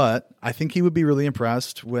 But I think he would be really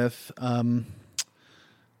impressed with,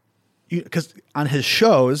 because on his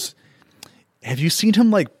shows, have you seen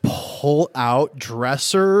him like pull out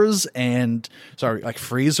dressers and like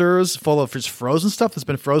freezers full of his frozen stuff that's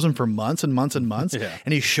been frozen for months and months and months? Yeah.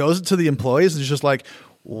 And he shows it to the employees, and he's just like,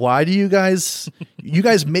 why do you guys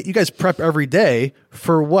prep every day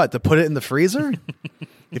for what? To put it in the freezer?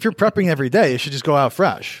 If you're prepping every day, it should just go out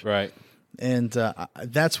fresh. Right. And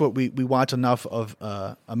that's what we watch enough of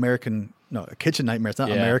Kitchen Nightmares,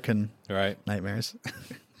 not American Nightmares.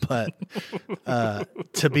 But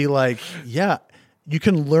to be like, you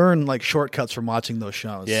can learn like shortcuts from watching those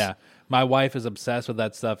shows. Yeah. My wife is obsessed with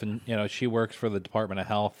that stuff, and you know, she works for the Department of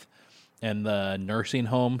Health in the nursing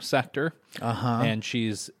home sector. And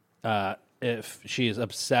she's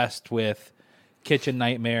obsessed with Kitchen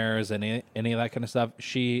Nightmares and any of that kind of stuff.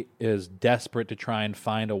 She is desperate to try and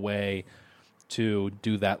find a way to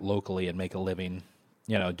do that locally and make a living,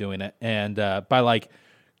 you know, doing it. And by like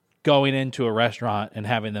going into a restaurant and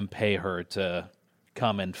having them pay her to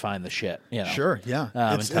come and find the shit, you know. Sure, yeah.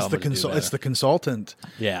 It's the consultant.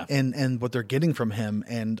 Yeah. And what they're getting from him.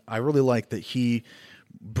 And I really like that he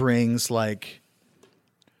brings like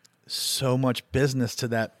so much business to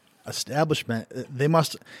that establishment.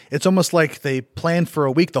 It's almost like they planned for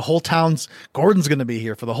a week. The whole Gordon's going to be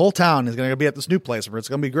here for the whole town. He's going to be at this new place where it's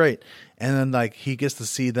going to be great. And then like he gets to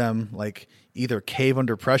see them like either cave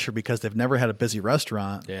under pressure because they've never had a busy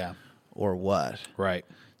restaurant. Yeah. Or what. Right.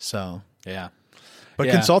 So. Yeah. But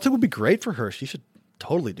consulting would be great for her. She should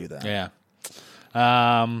totally do that. Yeah.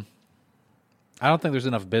 I don't think there's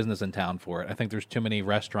enough business in town for it. I think there's too many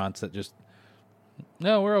restaurants that just,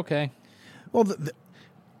 no, we're okay. Well,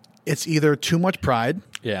 it's either too much pride.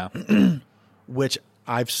 Yeah. Which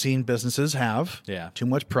I've seen businesses have. Yeah. Too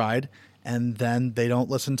much pride. And then they don't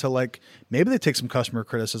listen to like, maybe they take some customer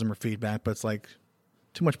criticism or feedback, but it's like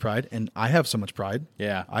too much pride. And I have so much pride.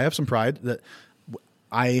 Yeah. I have some pride that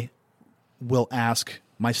I will ask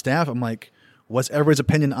my staff, I'm like, what's everybody's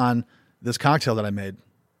opinion on this cocktail that I made?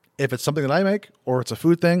 If it's something that I make or it's a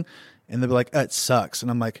food thing, and they'll be like, it sucks.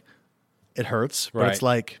 And I'm like, it hurts. But it's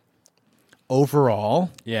like,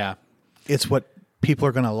 overall, yeah, it's what people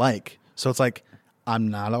are going to like. So it's like, I'm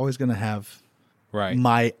not always going to have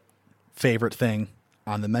my favorite thing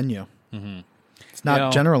on the menu. Mm-hmm. It's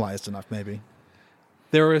not generalized enough, maybe.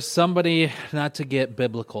 There was somebody, not to get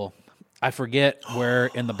biblical, I forget where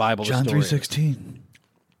in the Bible John the story 3:16.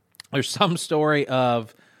 There's some story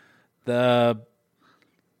of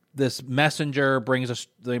this messenger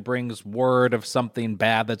brings word of something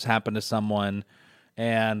bad that's happened to someone,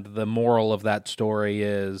 and the moral of that story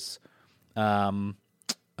is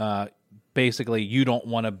basically you don't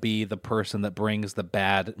want to be the person that brings the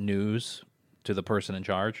bad news to the person in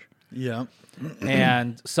charge. Yeah.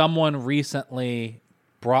 And someone recently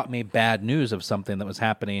brought me bad news of something that was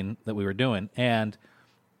happening that we were doing, and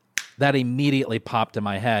that immediately popped in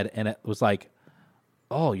my head, and it was like,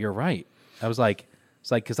 oh, you're right. I was like,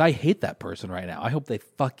 it's like, because I hate that person right now. I hope they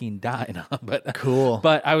fucking die. But cool.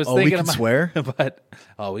 But I was thinking, we can swear. But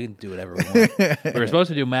we can do whatever we want. We were supposed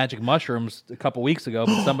to do magic mushrooms a couple weeks ago,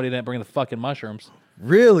 but somebody didn't bring the fucking mushrooms.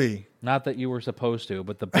 Really? Not that you were supposed to,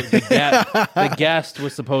 but the guest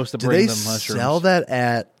was supposed to bring the mushrooms. Do they sell that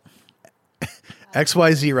at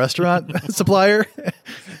XYZ restaurant supplier?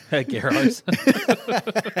 At Garrard's.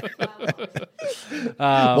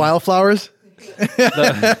 Wildflowers?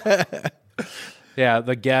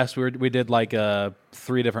 The guest, we did like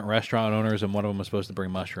 3 different restaurant owners, and one of them was supposed to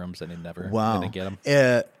bring mushrooms, and he never didn't get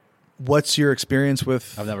them. What's your experience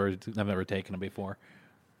with? I've never taken them before.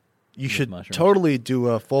 You should totally do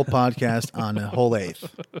a full podcast on a whole eighth.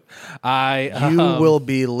 You will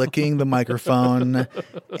be licking the microphone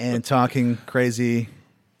and talking crazy.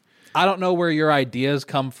 I don't know where your ideas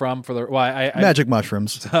come from for the magic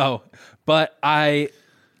mushrooms. So, but I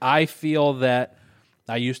feel that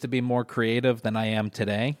I used to be more creative than I am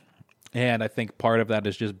today, and I think part of that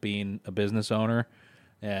is just being a business owner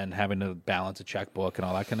and having to balance a checkbook and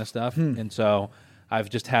all that kind of stuff. And so I've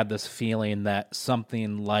just had this feeling that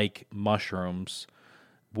something like mushrooms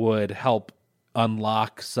would help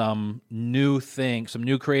unlock some new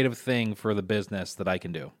creative thing for the business that I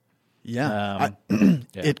can do. Yeah,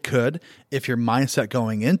 it could. If your mindset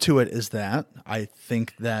going into it is that, I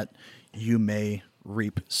think that you may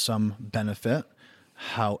reap some benefit.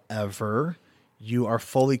 However, you are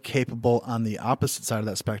fully capable on the opposite side of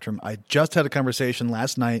that spectrum. I just had a conversation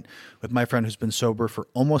last night with my friend who's been sober for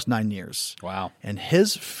almost 9 years. Wow. And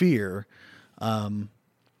his fear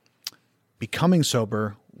becoming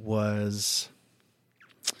sober was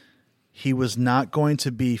he was not going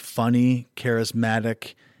to be funny,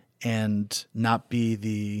 charismatic, and not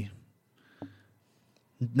be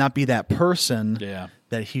that person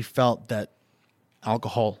that he felt that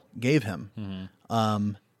alcohol gave him. Mm-hmm.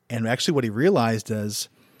 And actually what he realized is,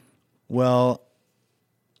 well,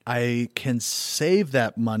 I can save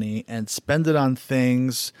that money and spend it on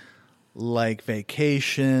things like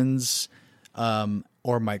vacations,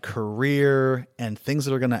 or my career, and things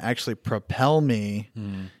that are going to actually propel me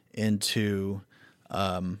into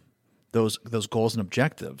those goals and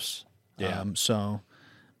objectives. Yeah. So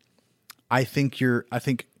I think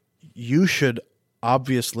you should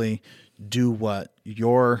obviously do what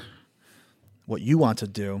you want to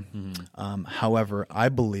do. Mm-hmm. However, I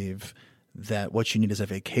believe that what you need is a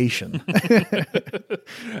vacation.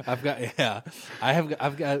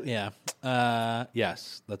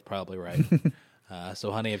 Yes, that's probably right.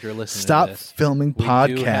 So, honey, if you're listening Stop to this, filming we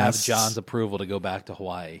podcasts. do have John's approval to go back to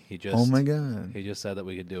Hawaii. Oh my God. He just said that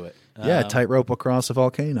we could do it. Tightrope across a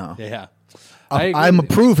volcano. Yeah. I'm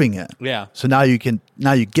approving it. Yeah. So now you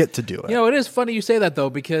get to do it. You know, it is funny you say that though,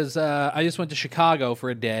 because I just went to Chicago for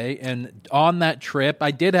a day, and on that trip,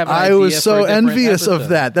 I did have an idea. I was so for a different envious episode. of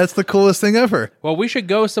that. That's the coolest thing ever. Well, we should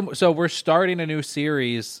go so we're starting a new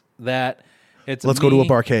series that Let's go to a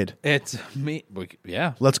barcade. It's me.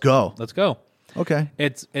 Yeah. Let's go. Let's go. Okay.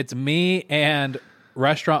 It's me and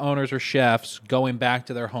restaurant owners or chefs going back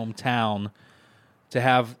to their hometown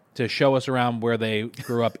to show us around where they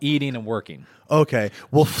grew up eating and working. Okay.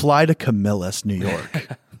 We'll fly to Camillus, New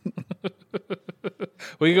York.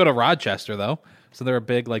 We can go to Rochester, though. So they're a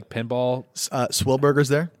big, like, pinball. Swillburger's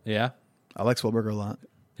there. Yeah. I like Swillburger a lot.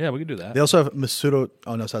 Yeah, we can do that. They also have Masudo.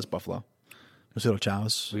 Oh, no, so that's Buffalo. Masudo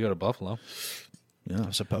Chow's. We go to Buffalo. Yeah, I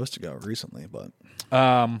was supposed to go recently, but.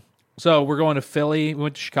 So we're going to Philly. We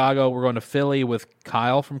went to Chicago. We're going to Philly with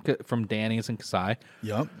Kyle from Danny's and Kasai.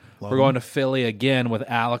 Yep. We're going to Philly again with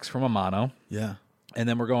Alex from Amano. Yeah. And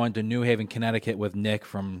then we're going to New Haven, Connecticut with Nick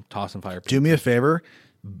from Toss and Fire Pizza. Do me a favor.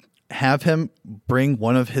 Have him bring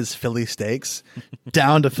one of his Philly steaks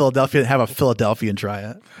down to Philadelphia and have a Philadelphian try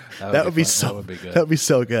it. That would be so. That would be good. That would be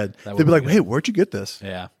so good. They'd be like, "Hey, where'd you get this?"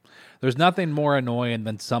 Yeah. There's nothing more annoying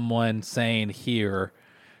than someone saying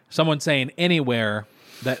anywhere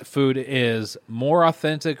that food is more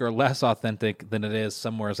authentic or less authentic than it is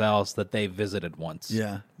somewhere else that they visited once.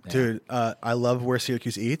 Yeah. Dude, I love where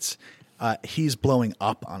Syracuse eats. He's blowing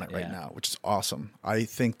up on it right now, which is awesome. I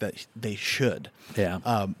think that they should. Yeah.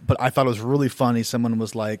 But I thought it was really funny. Someone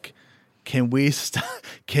was like, "Can we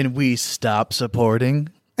stop supporting?"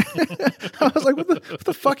 I was like, what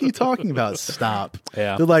the fuck are you talking about? Stop.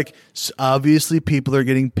 Yeah. They're like, obviously people are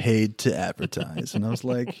getting paid to advertise. And I was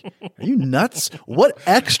like, are you nuts? What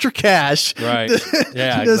extra cash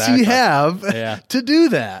does he have to do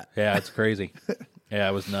that? Yeah, it's crazy. Yeah,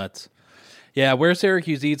 it was nuts. Yeah, where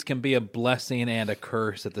Syracuse eats can be a blessing and a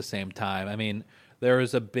curse at the same time. I mean, there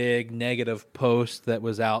was a big negative post that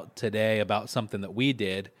was out today about something that we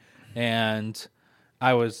did, and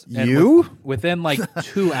I was within like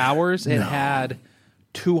 2 hours, it had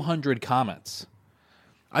 200 comments.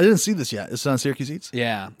 I didn't see this yet. It's on Syracuse Eats?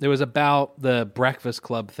 Yeah. It was about the Breakfast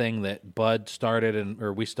Club thing that Bud started,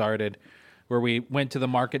 or we started, where we went to the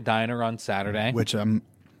Market Diner on Saturday. Which I'm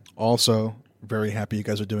also very happy you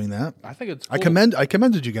guys are doing that. I think it's cool. I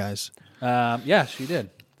commended you guys. Yes, you did.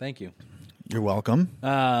 Thank you. You're welcome. We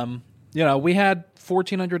had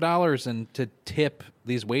 $1,400 to tip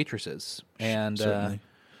these waitresses, and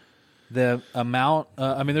the amount.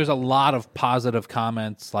 There's a lot of positive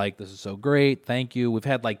comments like, "This is so great, thank you." We've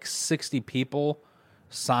had like 60 people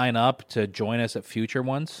sign up to join us at future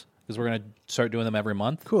ones because we're going to start doing them every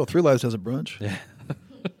month. Cool. Three Lives has a brunch. Yeah.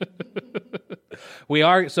 We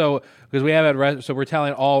are because we have so we're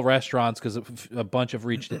telling all restaurants because a bunch have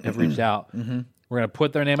reached out. Mm-hmm. We're going to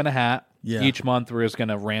put their name in a hat. Yeah. Each month we're just going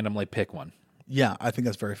to randomly pick one. Yeah, I think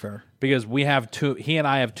that's very fair. Because he and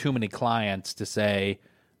I have too many clients to say,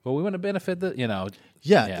 well, we want to benefit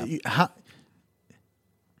Yeah.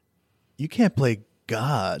 You can't play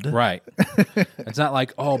God. Right. It's not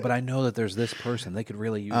like, but I know that there's this person. They could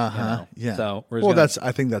really use Yeah. So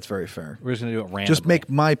I think that's very fair. We're just going to do it randomly. Just make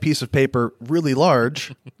my piece of paper really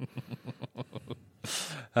large.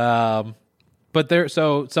 So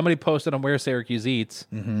somebody posted on Where Syracuse Eats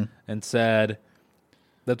and said,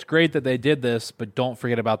 "That's great that they did this, but don't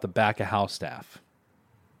forget about the back of house staff."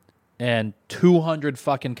 And 200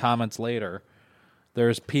 fucking comments later,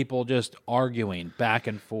 there's people just arguing back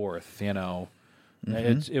and forth.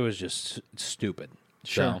 It was just stupid.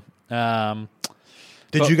 Sure. So,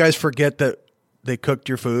 did you guys forget that they cooked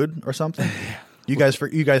your food or something? You guys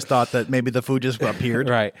thought that maybe the food just appeared?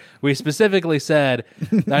 Right. We specifically said,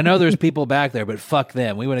 "I know there's people back there, but fuck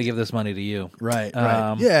them. We want to give this money to you." Right.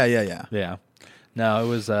 Right. Yeah. No, it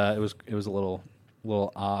was a little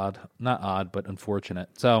odd, not odd, but unfortunate.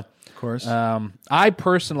 So, of course, I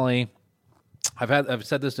personally, I've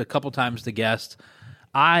said this a couple times to guests.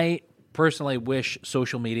 I personally wish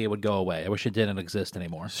social media would go away. I wish it didn't exist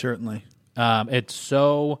anymore. Certainly, it's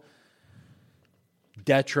so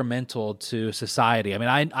detrimental to society. I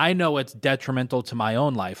mean, I know it's detrimental to my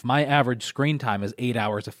own life. My average screen time is 8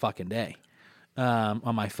 hours a fucking day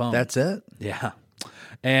on my phone. That's it? Yeah.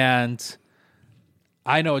 And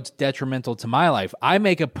I know it's detrimental to my life. I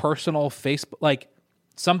make a personal Facebook, like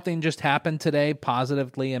something just happened today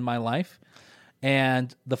positively in my life.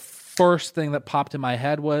 And the first thing that popped in my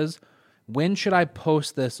head was, when should I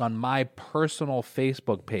post this on my personal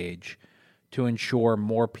Facebook page to ensure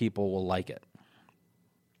more people will like it?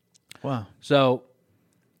 Wow. So,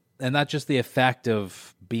 and that's just the effect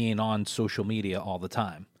of being on social media all the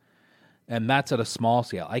time. And that's at a small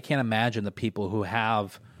scale. I can't imagine the people who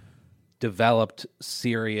have developed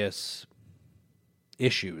serious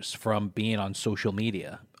issues from being on social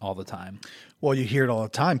media all the time. Well, you hear it all the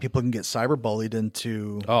time. People can get cyberbullied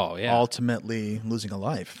into ultimately losing a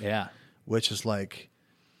life. Yeah. Which is like,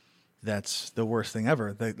 that's the worst thing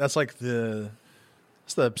ever. That's like it's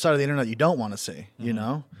the side of the internet you don't want to see, you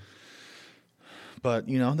know? But,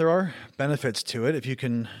 there are benefits to it if you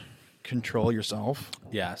can control yourself.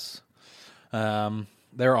 Yes.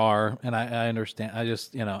 There are, and I understand. I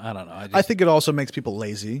just, I don't know. I think it also makes people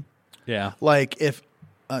lazy. Yeah. Like if,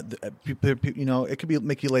 it could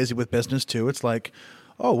make you lazy with business too. It's like,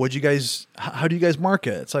 oh, how do you guys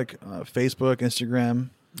market? It's like Facebook, Instagram.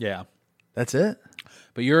 Yeah. That's it.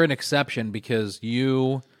 But you're an exception because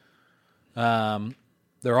there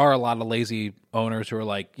are a lot of lazy owners who are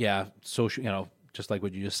like, yeah, social, just like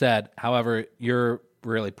what you just said. However, you're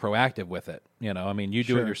really proactive with it. You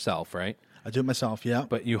do it yourself, right? I do it myself, yeah.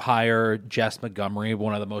 But you hire Jess Montgomery,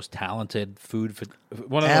 one of the most talented photographers.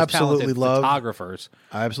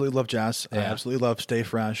 I absolutely love Jess. Yeah. I absolutely love Stay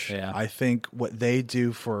Fresh. Yeah. I think what they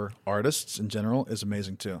do for artists in general is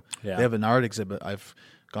amazing too. Yeah. They have an art exhibit. I've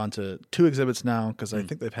gone to 2 exhibits now because I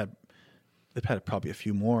think they've had probably a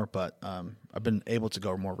few more, but I've been able to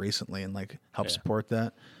go more recently and help support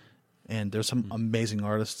that. And there's some amazing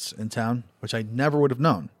artists in town, which I never would have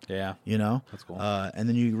known. Yeah. That's cool. And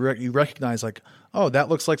then you recognize oh, that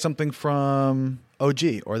looks like something from OG,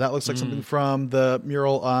 or that looks like something from the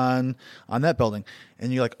mural on that building.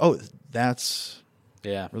 And you're like, oh, that's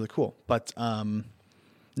really cool. But no,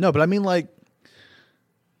 but I mean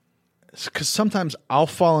because sometimes I'll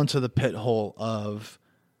fall into the pit hole of,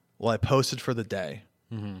 well, I posted for the day,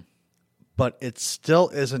 but it still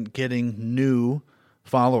isn't getting new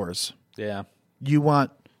followers. Yeah. You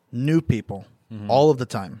want new people all of the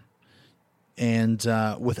time. And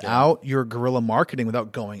without your guerrilla marketing,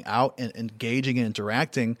 without going out and engaging and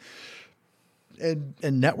interacting and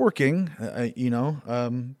networking, you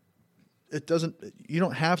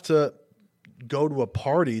don't have to go to a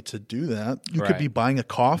party to do that. You could be buying a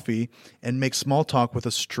coffee and make small talk with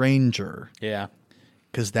a stranger. Yeah.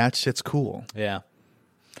 Because that shit's cool. Yeah.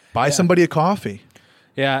 Buy somebody a coffee.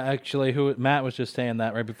 Yeah, actually, Matt was just saying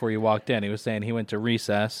that right before you walked in. He was saying he went to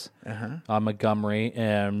Recess on Montgomery,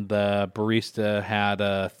 and the barista had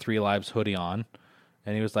a 3 Lives hoodie on,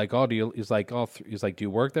 and he was like, "Oh, do you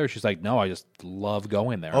work there?" She's like, "No, I just love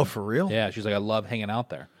going there." Oh, for real? Yeah, she's like, "I love hanging out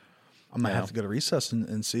there." I might have to go to Recess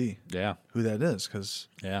and see who that is, because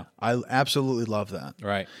I absolutely love that.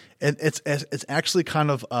 Right, and it's actually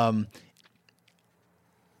kind of.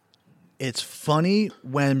 It's funny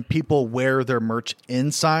when people wear their merch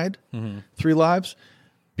inside 3 Lives,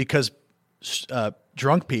 because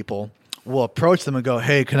drunk people will approach them and go,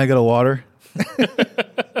 "Hey, can I get a water?"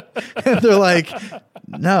 And they're like,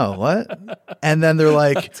 "No, what?" And then they're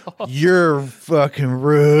like, awesome. "You're fucking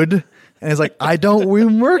rude." And it's like, "I don't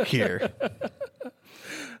work here."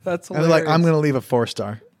 That's hilarious. And they're like, "I'm going to leave a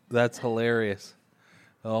 4-star." That's hilarious.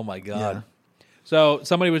 Oh, my God. Yeah. So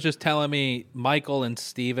somebody was just telling me Michael and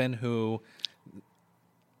Steven, who...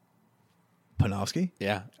 Panofsky?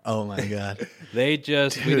 Yeah. Oh, my God. We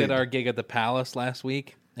did our gig at the Palace last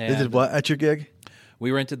week. They did what at your gig?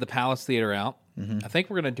 We rented the Palace Theater out. I think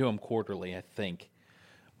we're going to do them quarterly, I think.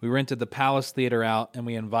 We rented the Palace Theater out, and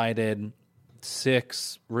we invited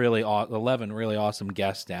 11 really awesome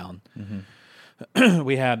guests down.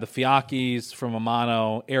 We had the Fiakkis from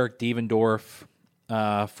Amano, Eric Devendorf,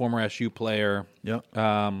 former SU player,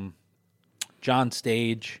 John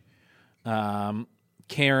Stage,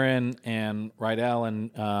 Karen and Rydell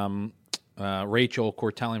and Rachel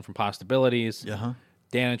Cortellian from Possibilities,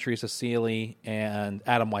 Dan and Teresa Seeley, and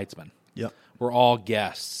Adam Weitzman. Yep. We're all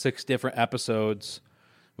guests, 6 different episodes.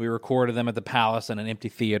 We recorded them at the Palace in an empty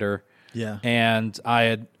theater. Yeah. And I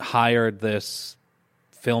had hired this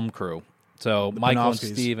film crew. So Michael and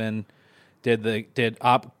Steven did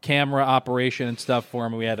camera operation and stuff for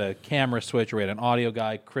him. We had a camera switcher, we had an audio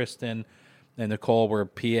guy, Kristen and Nicole were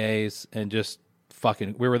PAs, and just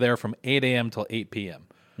we were there from 8 a.m. till 8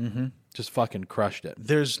 p.m. Just fucking crushed it.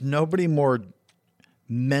 There's nobody more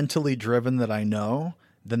mentally driven that I know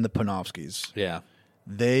than the Panofskys. Yeah.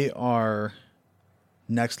 They are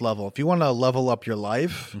next level. If you want to level up your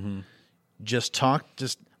life, just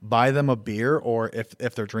buy them a beer, or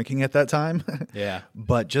if they're drinking at that time.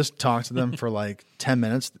 But just talk to them for 10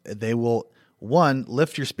 minutes. They will, one,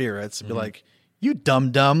 lift your spirits, be like, "You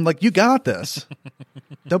dumb, you got this.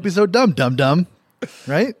 Don't be so dumb.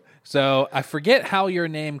 Right? So I forget how your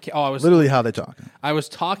name came. Oh, I was literally how they talk. I was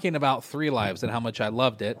talking about 3 Lives and how much I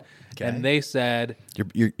loved it. Okay. And they said,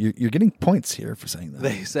 you're getting points here for saying that.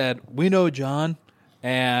 They said, "We know John."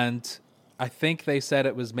 And I think they said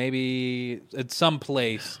it was maybe at some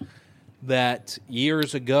place that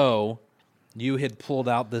years ago you had pulled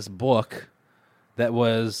out this book that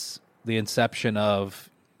was the inception of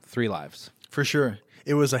 3 Lives. For sure.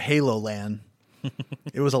 It was a Halo land.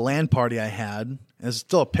 It was a LAN party I had. And there's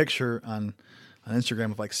still a picture on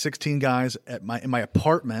Instagram of like 16 guys in my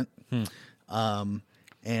apartment.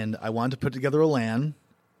 And I wanted to put together a LAN.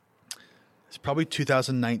 It's probably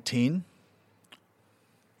 2019.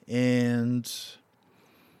 And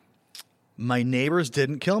my neighbors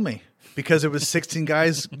didn't kill me because it was 16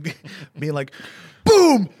 guys being like,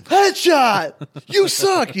 boom, headshot, you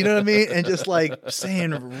suck. You know what I mean? And just like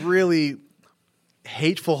saying really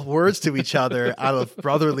hateful words to each other out of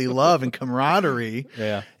brotherly love and camaraderie.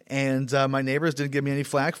 Yeah. And my neighbors didn't give me any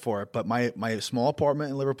flack for it. But my small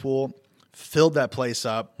apartment in Liverpool filled that place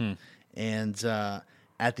up. And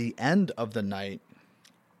at the end of the night,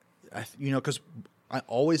 because I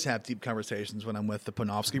always have deep conversations when I'm with the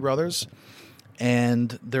Panofsky brothers.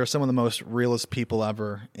 And they're some of the most realist people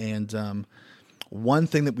ever. And one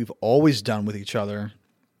thing that we've always done with each other,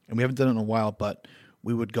 and we haven't done it in a while, but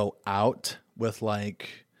we would go out with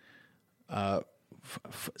like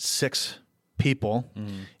 6 people,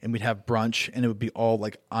 and we'd have brunch, and it would be all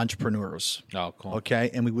like entrepreneurs. Oh, cool.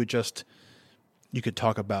 Okay, and we would you could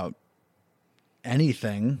talk about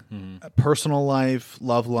anything, personal life,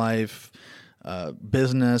 love life,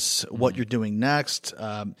 business, what you're doing next.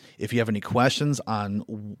 If you have any questions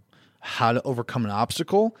on how to overcome an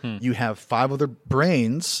obstacle, you have 5 other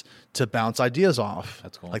brains to bounce ideas off.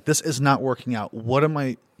 That's cool. Like, this is not working out. What am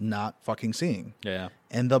I not fucking seeing? Yeah.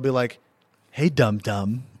 And they'll be like, hey,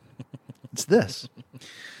 dum-dum, it's this.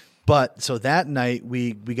 But so that night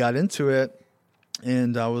we got into it,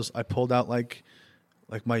 and I pulled out like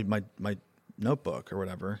my notebook or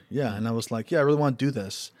whatever. Yeah. And I was like, yeah, I really want to do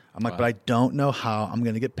this. I'm like, but I don't know how I'm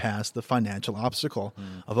going to get past the financial obstacle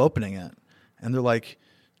of opening it. And they're like,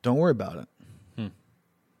 don't worry about it.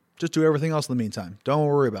 Just do everything else in the meantime. Don't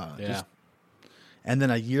worry about it. Yeah. And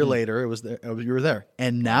then a year later, you were there.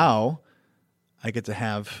 And now I get to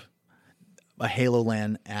have a Halo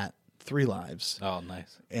LAN at 3 Lives. Oh,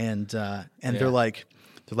 nice. And they're like,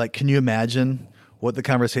 can you imagine what the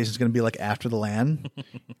conversation is going to be like after the LAN?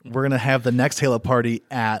 We're going to have the next Halo party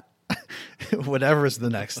at whatever is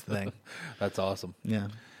the next thing. That's awesome. Yeah.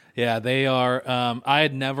 Yeah, they are. I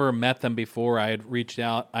had never met them before. I had reached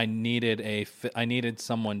out. I needed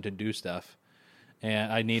someone to do stuff,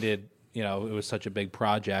 and I needed, it was such a big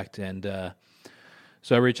project, and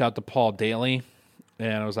so I reached out to Paul Daly,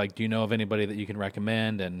 and I was like, "Do you know of anybody that you can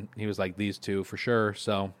recommend?" And he was like, "These 2 for sure."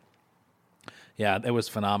 So, yeah, it was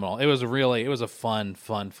phenomenal. It was a fun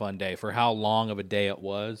day for how long of a day it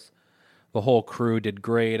was. The whole crew did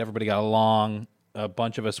great. Everybody got along. A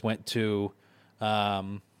bunch of us went to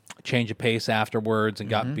change of pace afterwards and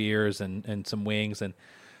got beers and some wings, and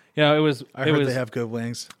it was. I heard they have good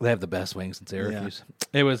wings. They have the best wings in Syracuse.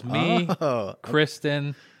 Yeah. It was me,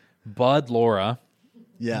 Kristen, Bud, Laura,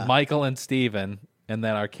 Michael, and Steven, and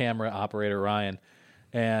then our camera operator Ryan,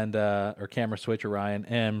 and our camera switcher Ryan,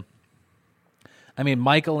 and I mean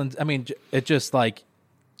Michael, and I mean it just like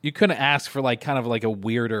you couldn't ask for like kind of like a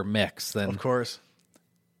weirder mix than of course.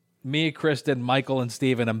 Me, Kristen, Michael, and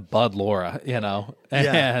Steven, and Bud, Laura,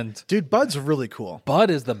 And dude, Bud's really cool.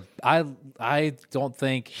 Bud is I don't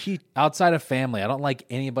think outside of family, I don't like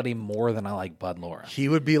anybody more than I like Bud, Laura. He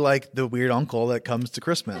would be like the weird uncle that comes to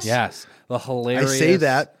Christmas. Yes, the hilarious. I say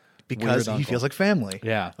that because he feels like family.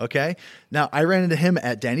 Yeah. Okay. Now I ran into him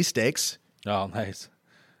at Danny Steaks. Oh, nice.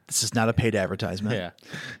 This is not a paid advertisement. Yeah.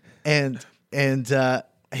 And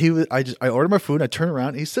I ordered my food. I turn around.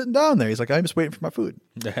 And he's sitting down there. He's like, I'm just waiting for my food.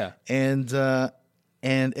 Yeah. And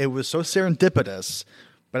it was so serendipitous.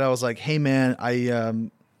 But I was like, hey man,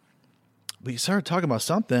 we started talking about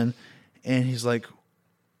something, and he's like,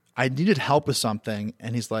 I needed help with something,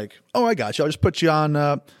 and he's like, oh, I got you. I'll just put you on.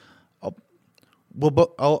 I'll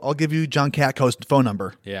give you John Katko's phone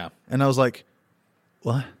number. Yeah. And I was like,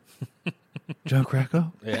 what? John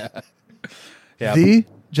Katko? Yeah. Yeah. The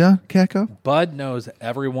John Katko? Bud knows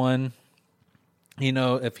everyone.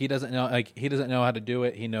 If he doesn't know, he doesn't know how to do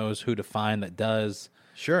it. He knows who to find that does.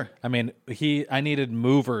 Sure. I mean, I needed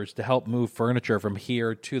movers to help move furniture from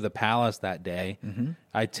here to the palace that day. Mm-hmm.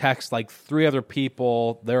 I text like 3 other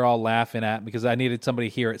people. They're all laughing at me because I needed somebody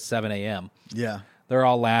here at 7 a.m. Yeah. They're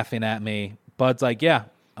all laughing at me. Bud's like, yeah.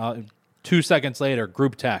 2 seconds later,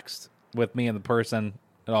 group text with me and the person.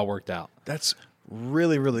 It all worked out. That's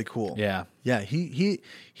really, really cool. Yeah. Yeah. He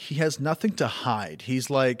has nothing to hide.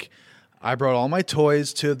 He's like, I brought all my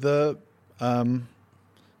toys to the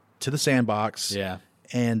sandbox. Yeah.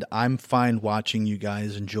 And I'm fine watching you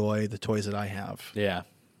guys enjoy the toys that I have. Yeah.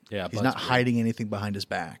 Yeah. He's not hiding anything behind his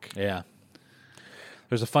back. Yeah.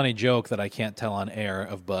 There's a funny joke that I can't tell on air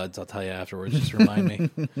of Bud's. I'll tell you afterwards. Just remind me.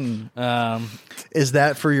 Is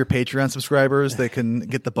that for your Patreon subscribers? They can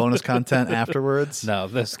get the bonus content afterwards? No,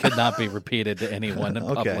 this could not be repeated to anyone in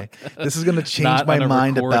public. This is going to change my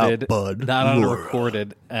mind about Bud. Not on a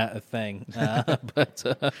recorded thing. Yeah.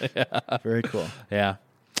 Very cool. Yeah.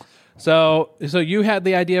 So you had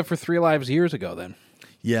the idea for Three Lives years ago then?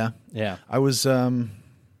 Yeah. Yeah. I was...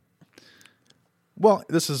 Well,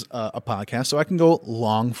 this is a podcast, so I can go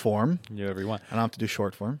long form. You do whatever you want. I don't have to do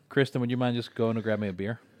short form. Kristen, would you mind just going to grab me a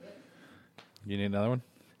beer? You need another one?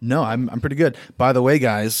 No, I'm pretty good. By the way,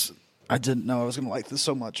 guys, I didn't know I was going to like this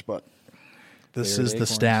so much, but this is the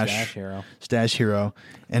Stash Hero.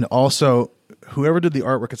 And also, whoever did the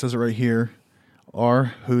artwork, it says it right here,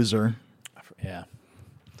 R. Hooser. Yeah.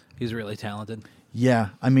 He's really talented. Yeah.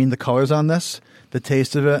 I mean, the colors on this, the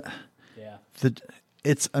taste of it. Yeah.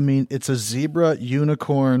 It's a zebra,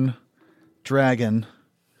 unicorn, dragon,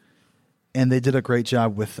 and they did a great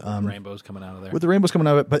job with rainbows coming out of there. With the rainbows coming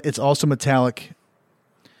out of it, but it's also metallic.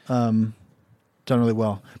 Done really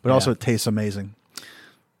well, but also it tastes amazing.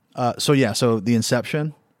 So the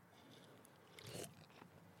Inception.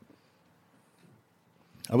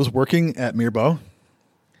 I was working at Mirbeau,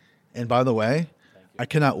 and by the way, I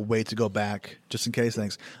cannot wait to go back. Just in case,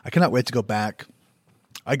 thanks. I cannot wait to go back.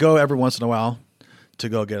 I go every once in a while to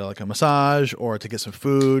go get like a massage or to get some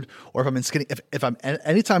food, or if I'm in Skinny, if I'm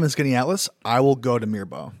anytime in Skinny Atlas, I will go to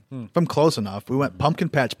Mirbeau. If I'm close enough. We went pumpkin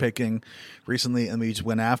patch picking recently, and we just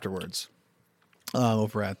went afterwards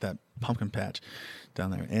over at that pumpkin patch down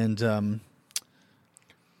there, and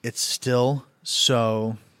it's still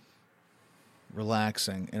so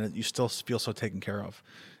relaxing, and you still feel so taken care of.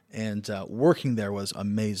 And working there was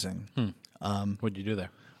amazing. What did you do there?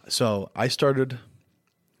 So I started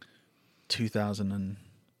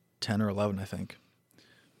 2010 or 11, I think.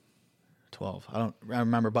 12. I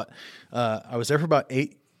remember, but I was there for about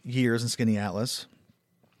 8 years in Skinny Atlas.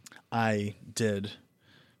 I did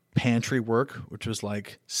pantry work, which was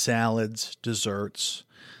like salads, desserts.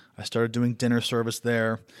 I started doing dinner service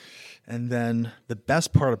there. And then the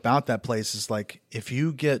best part about that place is like if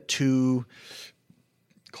you get too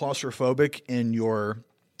claustrophobic in your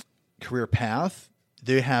career path,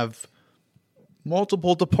 they have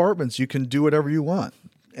multiple departments. You can do whatever you want.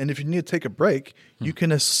 And if you need to take a break, you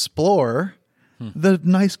can explore the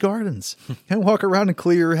nice gardens and walk around and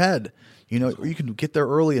clear your head. You know, or you can get there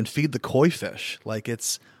early and feed the koi fish. Like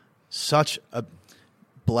it's such a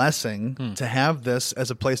blessing to have this as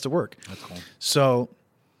a place to work. That's cool. So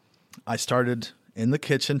I started in the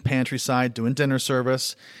kitchen, pantry side, doing dinner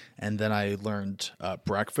service. And then I learned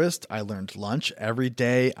breakfast. I learned lunch. Every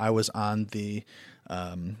day I was on the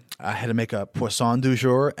I had to make a poisson du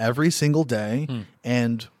jour every single day.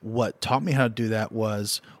 And what taught me how to do that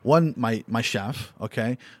was, one, my chef,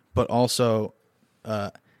 okay? But also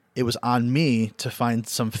it was on me to find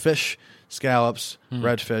some fish, scallops,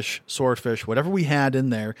 redfish, swordfish, whatever we had in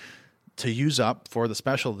there to use up for the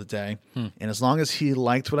special of the day. And as long as he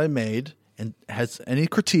liked what I made and has any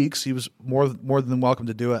critiques, he was more than welcome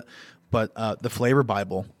to do it. But the Flavor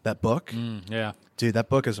Bible, that book, yeah, dude, that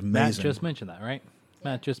book is amazing. Matt just mentioned that, right?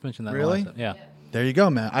 Matt just mentioned that. Really? Yeah. There you go,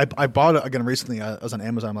 man. I bought it again recently. I was on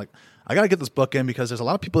Amazon. I'm like, I got to get this book in because there's a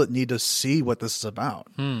lot of people that need to see what this is about.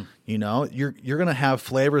 You know, you're gonna have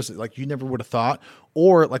flavors that, like you never would have thought,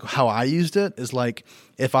 or like how I used it is like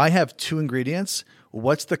if I have 2 ingredients,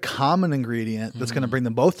 what's the common ingredient that's gonna bring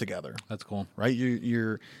them both together? That's cool, right?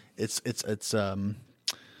 It's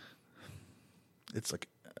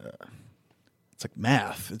like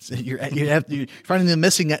math. It's you're finding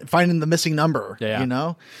the missing number. Yeah. You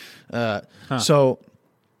know. So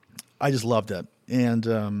I just loved it,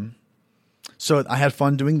 and so I had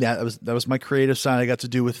fun doing that. That was my creative side. I got to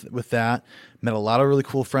do with that. Met a lot of really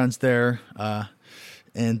cool friends there,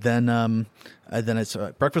 and then it's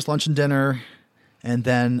breakfast, lunch, and dinner, and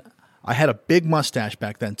then I had a big mustache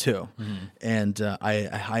back then too, and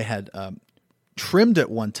I had trimmed it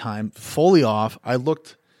one time fully off. I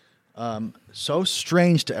looked so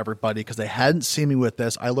strange to everybody because they hadn't seen me with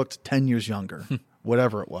this. I looked 10 years younger,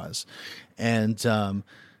 whatever it was. And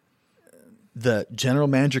the general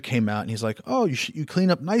manager came out and he's like, oh, you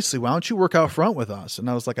clean up nicely. Why don't you work out front with us? And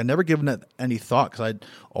I was like, I never given it any thought because I'd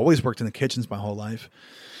always worked in the kitchens my whole life.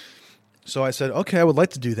 So I said, okay, I would like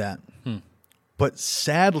to do that. But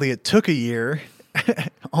sadly, it took a year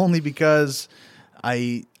only because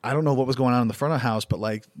I don't know what was going on in the front of the house, but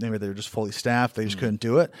like maybe they were just fully staffed. They just couldn't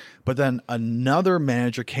do it. But then another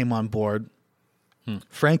manager came on board,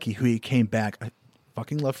 Frankie, who he came back. I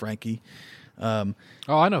fucking love Frankie. Oh,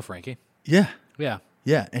 I know Frankie. Yeah. Yeah.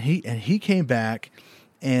 And he came back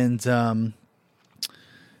and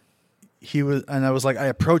I was like, I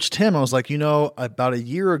approached him. I was like, about a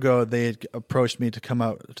year ago, they had approached me to come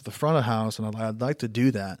out to the front of the house, and I'd like to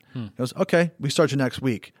do that. He goes, okay, we start you next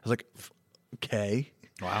week. I was like, okay.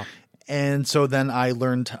 Wow. And so then I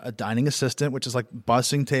learned a dining assistant, which is like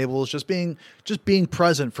bussing tables, just being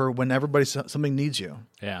present for when something needs you.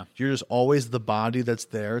 Yeah. You're just always the body that's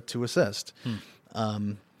there to assist.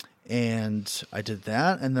 And I did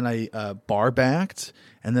that, and then I bar backed,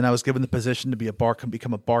 and then I was given the position to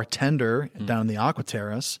become a bartender down in the Aqua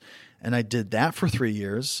Terrace, and I did that for 3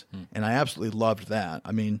 years, and I absolutely loved that.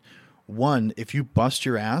 I mean, one, if you bust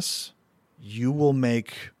your ass, you will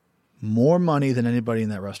make more money than anybody in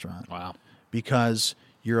that restaurant. Wow. Because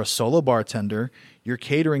you're a solo bartender, you're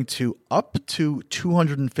catering to up to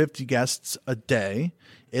 250 guests a day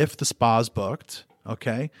if the spa's booked,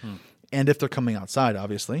 okay? And if they're coming outside,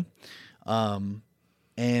 obviously.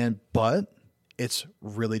 But it's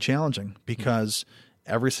really challenging because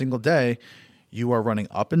every single day you are running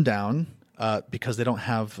up and down because they don't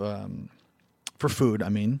have for food,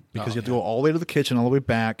 because you have to go all the way to the kitchen, all the way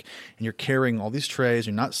back, and you're carrying all these trays.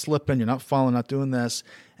 You're not slipping, you're not falling, not doing this,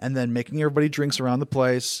 and then making everybody drinks around the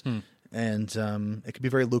place. And it can be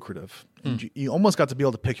very lucrative. And you almost got to be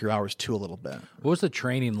able to pick your hours too a little bit. What was the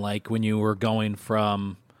training like when you were going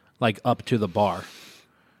from like up to the bar?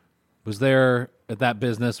 Was there at that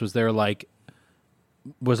business, was there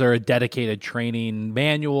a dedicated training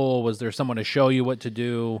manual? Was there someone to show you what to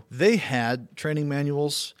do? They had training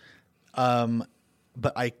manuals,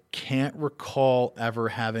 but I can't recall ever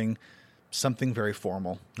having something very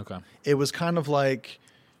formal. Okay. It was kind of like,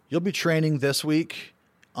 you'll be training this week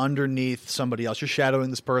underneath somebody else. You're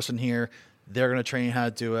shadowing this person here. They're going to train you how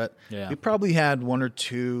to do it. Yeah. We probably had 1 or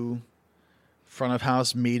 2 front of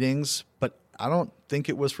house meetings, but I don't think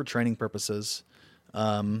it was for training purposes.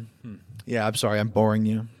 Yeah, I'm sorry, I'm boring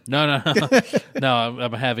you. No. No,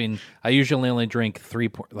 I usually only drink 3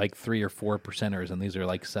 or 4 percenters, and these are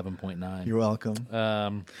like 7.9. You're welcome.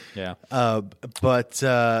 Yeah. But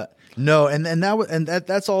no, and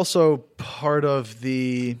that's also part of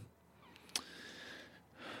the,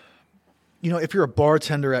 if you're a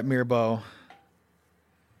bartender at Mirbeau,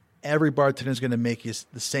 every bartender is going to make you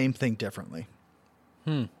the same thing differently.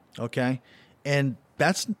 Okay? And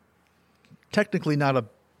that's technically not a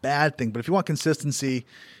bad thing, but if you want consistency,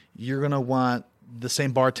 you're going to want the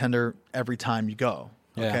same bartender every time you go.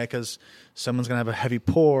 Okay? Because someone's going to have a heavy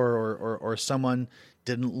pour or someone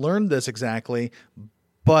didn't learn this exactly,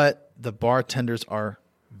 but the bartenders are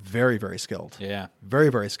very, very skilled. Yeah. Very,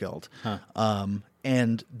 very skilled. Huh.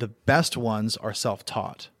 And the best ones are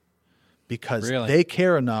self-taught because Really? they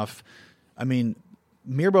care enough.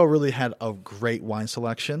 Mirbeau really had a great wine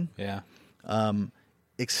selection. Yeah.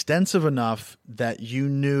 Extensive enough that you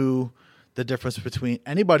knew the difference between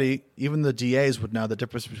anybody, even the DAs would know the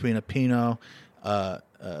difference between a Pinot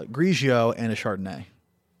Grigio and a Chardonnay.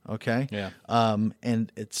 Okay? Yeah.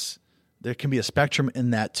 And there can be a spectrum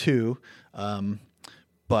in that too.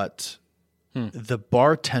 But the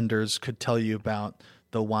bartenders could tell you about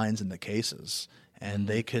the wines in the cases, and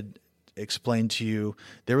they could explain to you.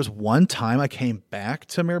 There was one time I came back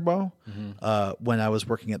to Mirbeau when I was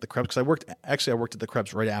working at the Krebs, because I worked at the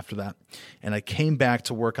Krebs right after that, and I came back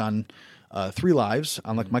to work on 3 Lives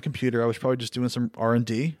on my computer. I was probably just doing some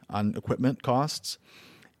R&D on equipment costs,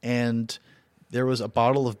 and there was a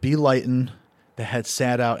bottle of B. Lighton that had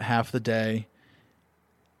sat out half the day,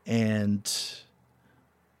 and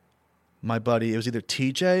my buddy, it was either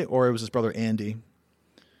TJ or it was his brother Andy,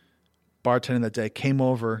 bartending that day, came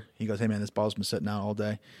over. He goes, "Hey man, this bottle's been sitting out all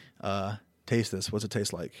day. Taste this. What's it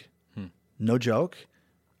taste like?" No joke.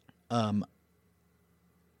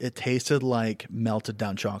 It tasted like melted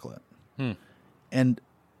down chocolate. And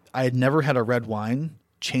I had never had a red wine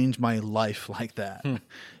change my life like that.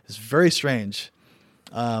 It's very strange.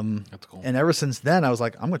 That's cool. And ever since then, I was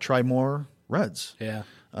like, I'm going to try more reds. Yeah.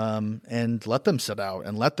 And let them sit out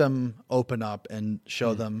and let them open up and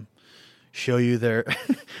show you their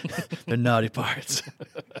their naughty parts.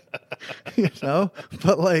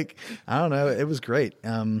 But I don't know, it was great.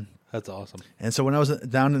 That's awesome. And so when I was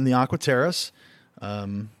down in the Aqua Terrace,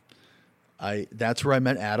 that's where I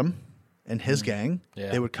met Adam and his gang.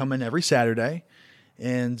 Yeah. They would come in every Saturday,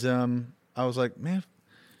 and I was like, man,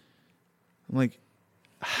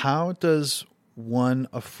 how does one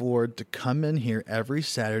afford to come in here every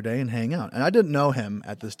Saturday and hang out? And I didn't know him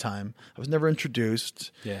at this time. I was never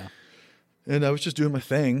introduced. Yeah. And I was just doing my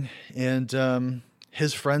thing. And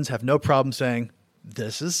his friends have no problem saying,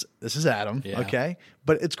 this is Adam. Yeah. Okay.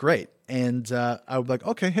 But it's great. And I would be like,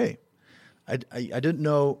 okay, hey, I didn't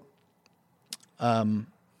know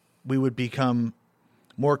we would become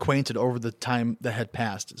more acquainted over the time that had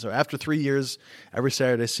passed. So after 3 years, every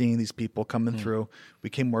Saturday seeing these people coming through, we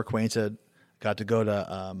became more acquainted. Got to go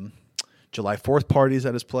to July 4th parties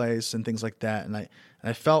at his place and things like that, and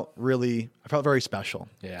I felt very special.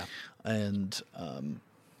 Yeah. And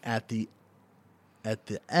at the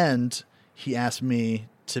end, he asked me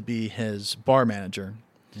to be his bar manager,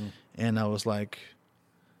 and I was like,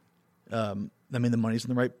 I mean, the money's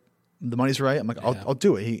right. I'm like, I'll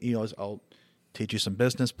do it. He goes, I'll teach you some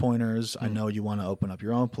business pointers. I know you want to open up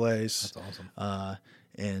your own place. That's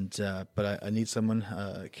awesome. But I need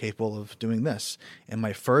someone capable of doing this. And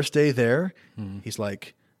my first day there, he's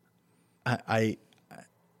like,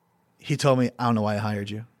 he told me, I don't know why I hired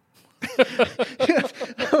you.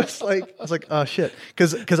 I was like, oh shit,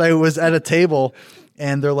 because I was at a table,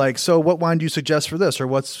 and they're like, so what wine do you suggest for this, or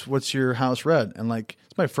what's your house red? And like,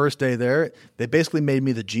 it's my first day there. They basically made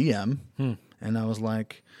me the GM, and I was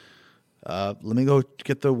like, let me go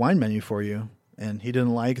get the wine menu for you. And he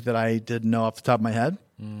didn't like that I didn't know off the top of my head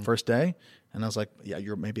first day, and I was like, yeah,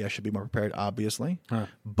 maybe I should be more prepared, obviously,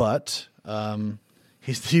 but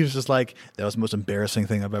he was just like, that was the most embarrassing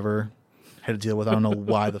thing I've ever had to deal with. I don't know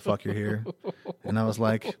why the fuck you're here. And I was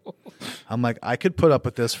like, I could put up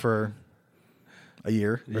with this for a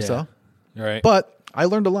year or so. Right. But I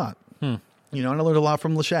learned a lot. And I learned a lot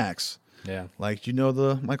from Lashacks. Yeah. Like, you know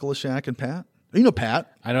the Michael Lashak and Pat? You know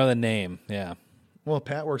Pat. I know the name, yeah. Well,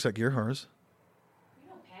 Pat works at Gearhars. You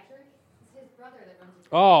know Patrick? It's his brother that runs his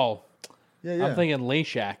Oh. Yeah. I'm thinking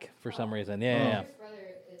Lashak for some reason. Yeah. His brother,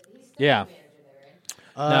 he's still Yeah. the manager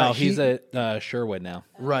there, right? No, he's at Sherwood now.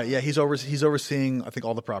 Right, yeah, he's overseeing, I think,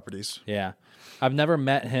 all the properties. Yeah. I've never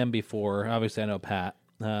met him before. Obviously, I know Pat.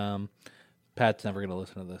 Pat's never going to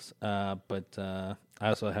listen to this. But I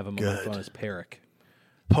also have him on my phone as Perrick.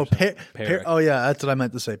 Perrick. Oh, yeah, that's what I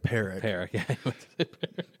meant to say, Perrick. Perrick, yeah.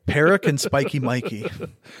 Perrick and Spiky Mikey.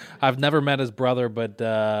 I've never met his brother, but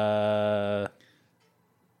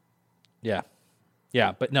yeah.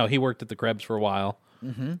 Yeah, but no, he worked at the Krebs for a while.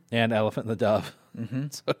 And Elephant and the Dove.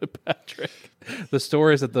 So did Patrick. The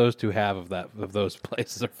stories that those two have of those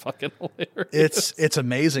places are fucking hilarious. It's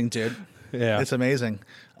amazing, dude. Yeah. It's amazing.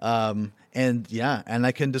 And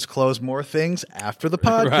I can disclose more things after the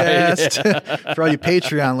podcast. Right, yeah. For all you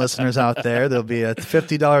Patreon listeners out there, there'll be a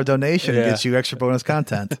 $50 donation that gets you extra bonus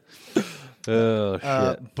content. Oh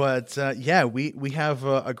shit! We have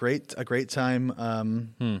a great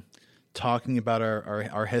time talking about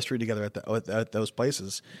our history together at those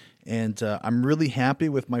places, and I'm really happy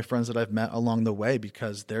with my friends that I've met along the way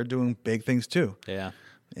because they're doing big things too. Yeah,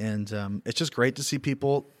 and it's just great to see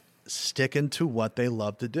people sticking to what they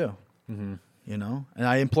love to do. And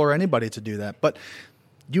I implore anybody to do that. But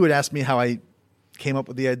you would ask me how I came up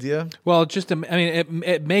with the idea. Well,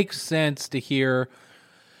 it makes sense to hear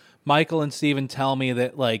Michael and Steven tell me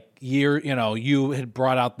that you had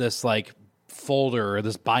brought out this like folder or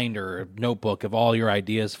this binder or notebook of all your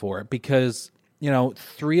ideas for it because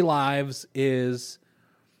 3 Lives is,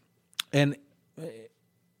 and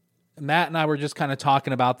Matt and I were just kind of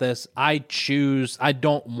talking about this. I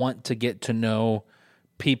don't want to get to know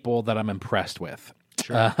people that I'm impressed with.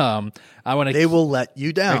 Sure. I want to. They will let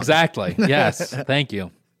you down. Exactly. Yes. Thank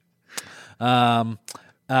you.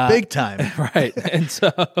 Big time. Right. And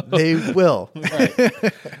so they will.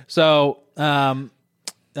 Right. So,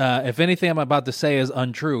 if anything I'm about to say is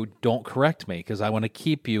untrue, don't correct me because I want to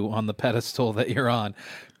keep you on the pedestal that you're on.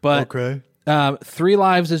 But okay. 3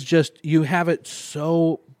 Lives is just, you have it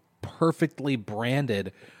so perfectly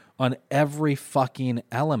branded on every fucking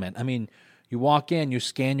element. I mean, you walk in, you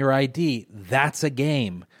scan your ID, that's a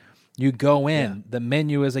game. You go in, the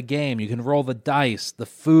menu is a game. You can roll the dice. The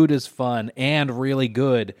food is fun and really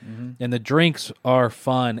good. And the drinks are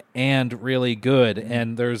fun and really good.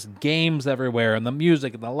 And there's games everywhere. And the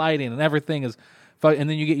music and the lighting and everything is fun. And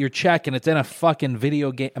then you get your check and it's in a fucking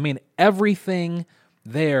video game. I mean, everything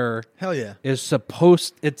there Hell yeah. is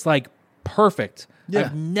it's like perfect. Yeah.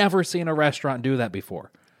 I've never seen a restaurant do that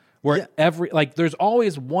before. Where there's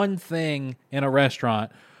always one thing in a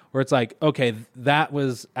restaurant where it's like, okay, that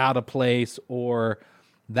was out of place, or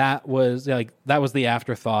that was the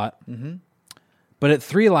afterthought. But at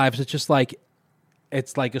 3 Lives, it's just like,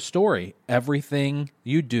 it's like a story. Everything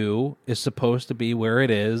you do is supposed to be where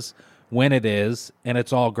it is, when it is, and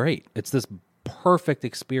it's all great. It's this perfect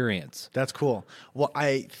experience. That's cool. Well,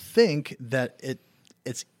 I think that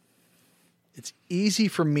it's easy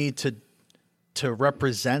for me to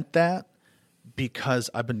represent that because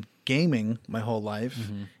I've been gaming my whole life,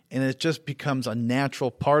 and it just becomes a natural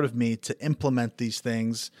part of me to implement these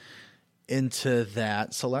things into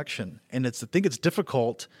that selection. And I think it's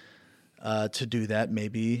difficult to do that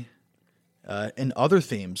maybe and other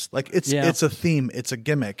themes. Like it's a theme, it's a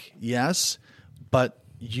gimmick, yes, but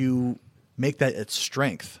you make that its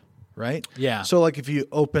strength, right? Yeah. So like if you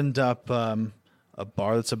opened up a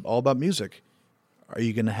bar that's all about music, are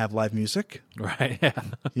you going to have live music? Right. Yeah.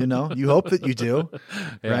 You know, you hope that you do,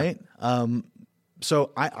 Yeah. right?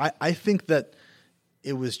 So I think that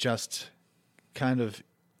it was just kind of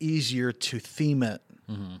easier to theme it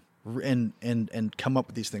and come up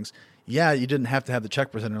with these things. Yeah, you didn't have to have the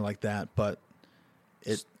check presenter like that, but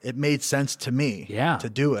it made sense to me to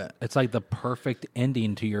do it. It's like the perfect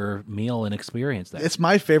ending to your meal and experience there. It's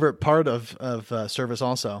my favorite part of service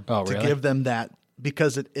also. Oh, to really? give them that,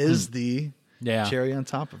 because it is the cherry on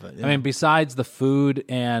top of it. I mean, besides the food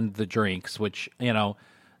and the drinks, which,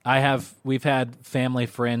 we've had family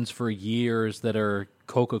friends for years that are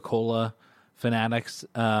Coca-Cola fanatics,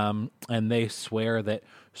 and they swear that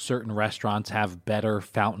certain restaurants have better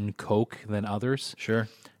fountain Coke than others. Sure.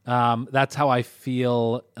 That's how I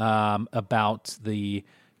feel about the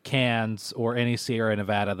cans or any Sierra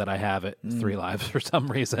Nevada that I have at Three Lives for some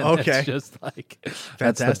reason. Okay. It's just like, Fantastic.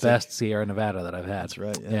 that's the best Sierra Nevada that I've had. That's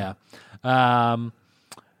right.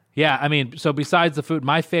 Yeah. I mean, so besides the food,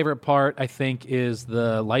 my favorite part, I think, is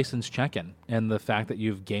the license check-in and the fact that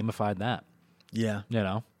you've gamified that. Yeah.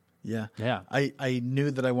 Yeah. Yeah. I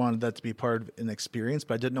knew that I wanted that to be part of an experience,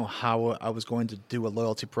 but I didn't know how I was going to do a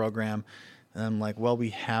loyalty program. And I'm like, well, we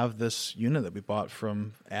have this unit that we bought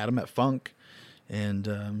from Adam at Funk,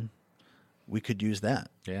 and we could use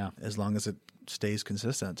that. Yeah. As long as it stays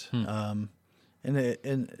consistent. That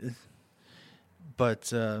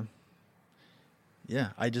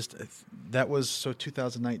was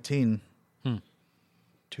 2019.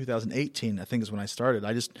 2018, I think, is when I started.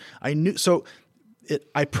 I knew. So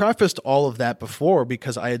I prefaced all of that before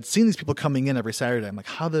because I had seen these people coming in every Saturday. I'm like,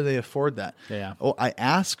 how do they afford that? Yeah. Oh, I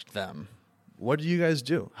asked them, what do you guys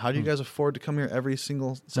do? How do you guys afford to come here every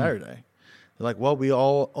single Saturday? They're like, well, we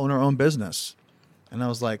all own our own business. And I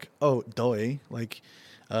was like, oh, doy. Like,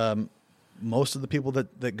 most of the people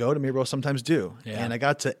that go to Mirbo sometimes do. Yeah. And I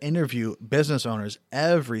got to interview business owners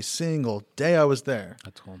every single day I was there.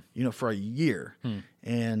 That's cool. For a year.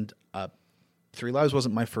 And Three Lives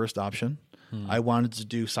wasn't my first option. I wanted to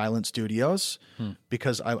do silent studios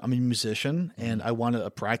because I'm a musician and I wanted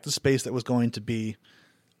a practice space that was going to be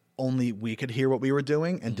only we could hear what we were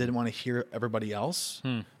doing and didn't want to hear everybody else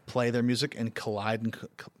play their music and collide and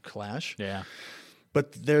clash. Yeah.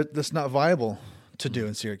 But that's not viable to do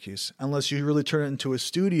in Syracuse unless you really turn it into a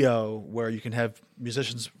studio where you can have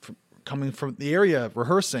musicians coming from the area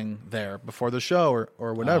rehearsing there before the show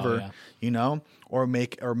or whatever, or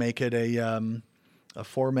make it a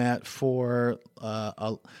format for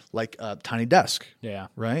a tiny desk. Yeah.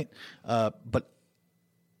 Right. But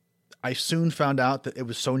I soon found out that it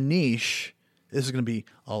was so niche. This is going to be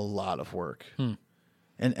a lot of work, and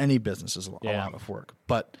any business is a lot of work.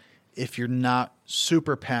 But if you're not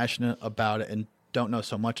super passionate about it and don't know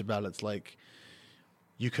so much about it, it's like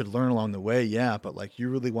you could learn along the way. Yeah. But like you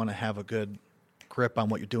really want to have a good grip on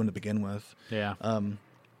what you're doing to begin with. Yeah. And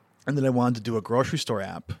then I wanted to do a grocery store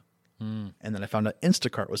app. And then I found out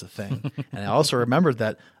Instacart was a thing. And I also remembered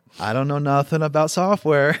that I don't know nothing about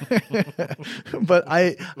software, but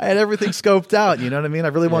I had everything scoped out. You know what I mean? I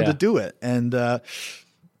really wanted to do it. And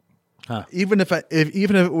even if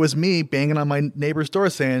it was me banging on my neighbor's door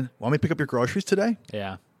saying, "Want me to pick up your groceries today?"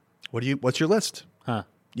 Yeah. What's your list? Huh.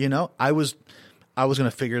 I was going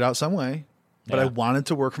to figure it out some way, but Yeah. I wanted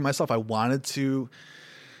to work for myself. I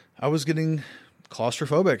was getting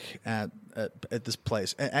claustrophobic at this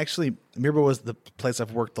place. And actually, Mirbo was the place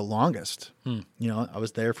I've worked the longest. I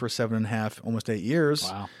was there for 7.5, almost 8 years.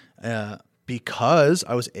 Wow. Because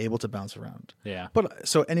I was able to bounce around. Yeah. But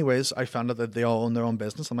so anyways, I found out that they all own their own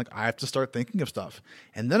business. I'm like, I have to start thinking of stuff.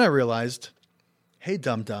 And then I realized, hey,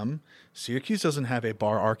 dum-dum, Syracuse doesn't have a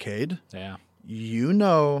bar arcade. Yeah.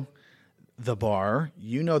 The bar,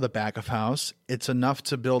 the back of house. It's enough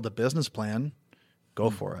to build a business plan. Go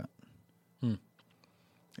for it.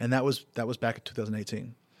 And that was back in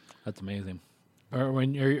 2018. That's amazing. Or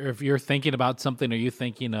if you're thinking about something, are you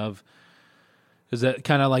thinking of, is it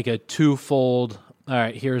kind of like a twofold? All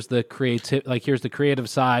right, here's the creative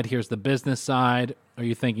side, here's the business side. Are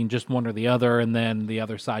you thinking just one or the other, and then the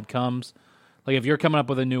other side comes? Like if you're coming up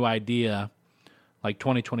with a new idea, like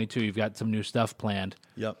 2022, you've got some new stuff planned.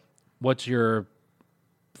 Yep. What's your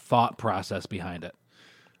thought process behind it?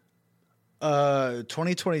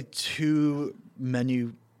 2022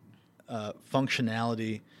 menu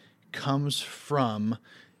functionality comes from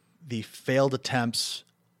the failed attempts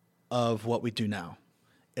of what we do now.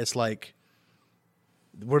 It's like,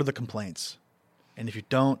 what are the complaints? And if you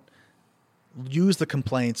don't use the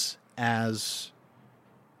complaints as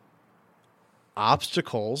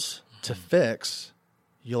obstacles to fix,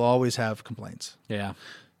 you'll always have complaints. Yeah.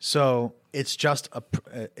 So it's just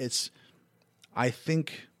I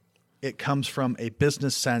think it comes from a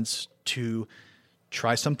business sense to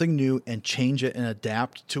try something new and change it and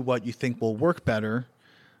adapt to what you think will work better.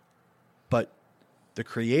 But the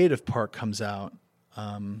creative part comes out,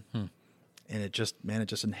 and it just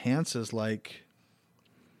enhances like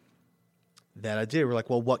that idea. We're like,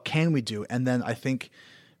 well, what can we do? And then I think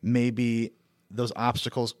maybe those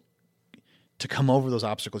obstacles, to come over those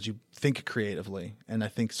obstacles, you think creatively. And I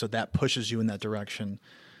think so that pushes you in that direction.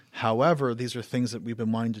 However, these are things that we've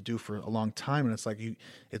been wanting to do for a long time. And it's like,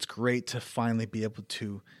 it's great to finally be able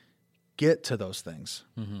to get to those things.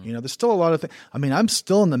 You know, there's still a lot of things. I mean, I'm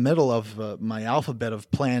still in the middle of my alphabet of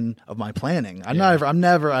my planning. I'm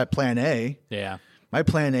never at plan A. Yeah. My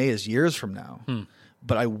plan A is years from now,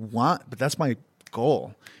 but that's my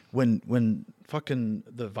goal. When fucking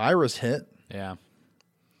the virus hit, Yeah.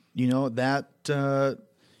 you know, that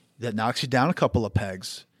knocks you down a couple of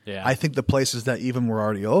pegs. Yeah. I think the places that even were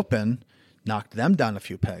already open knocked them down a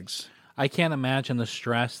few pegs. I can't imagine the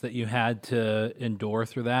stress that you had to endure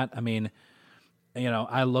through that. I mean, you know,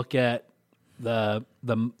 I look at the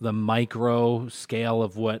micro scale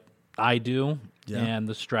of what I do and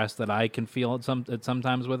the stress that I can feel at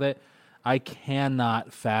sometimes with it. I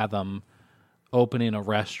cannot fathom opening a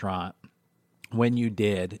restaurant when you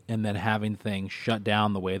did and then having things shut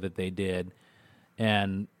down the way that they did,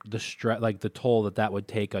 and the stress, like the toll that would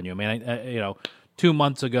take on you. I mean, you know, 2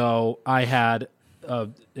 months ago I had a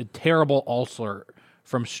terrible ulcer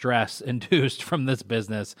from stress induced from this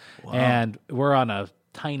business. Wow. And we're on a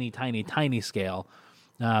tiny scale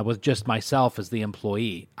with just myself as the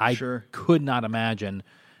employee. I could not imagine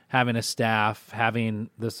having a staff, having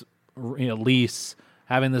this lease,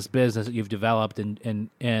 having this business that you've developed, and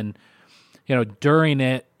you know, during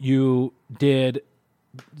it you did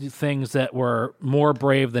things that were more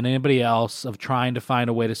brave than anybody else of trying to find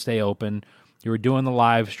a way to stay open. You were doing the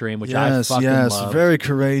live stream, which I fucking loved. Very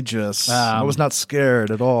courageous. I was not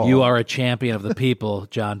scared at all. You are a champion of the people,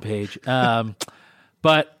 Jon Page.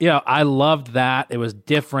 But, you know, I loved that. It was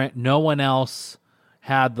different. No one else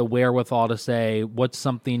had the wherewithal to say, what's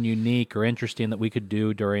something unique or interesting that we could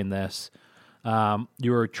do during this?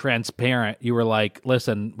 You were transparent. You were like,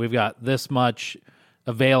 listen, we've got this much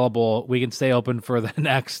available. We can stay open for the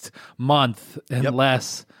next month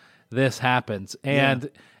unless this happens.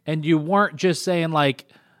 And you weren't just saying like,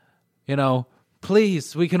 you know,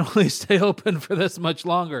 please, we can only stay open for this much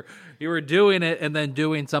longer. You were doing it and then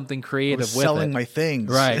doing something creative with it. Selling my things.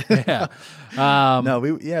 Right. Yeah.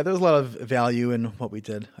 There's a lot of value in what we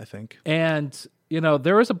did, I think. And, you know,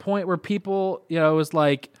 there was a point where people, you know, it was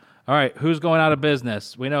like, all right, who's going out of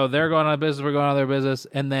business? We know they're going out of business. We're going out of their business.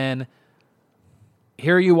 And then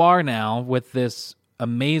here you are now with this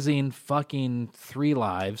amazing fucking 3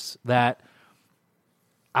 lives that,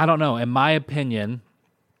 I don't know, in my opinion,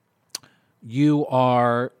 you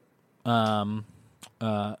are, I'm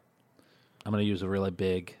going to use a really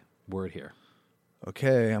big word here.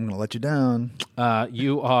 Okay, I'm going to let you down.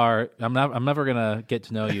 You are, I'm never going to get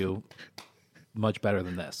to know you much better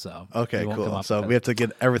than this. So okay, cool. So we have to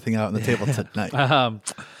get everything out on the table tonight.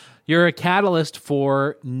 You're a catalyst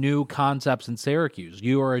for new concepts in Syracuse.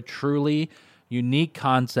 You are a truly unique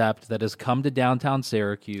concept that has come to downtown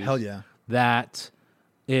Syracuse. Hell yeah. That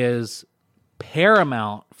is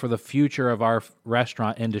paramount for the future of our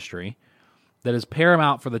restaurant industry, that is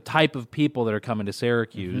paramount for the type of people that are coming to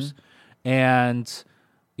Syracuse. And,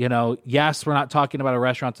 you know, yes, we're not talking about a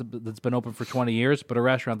restaurant that's been open for 20 years, but a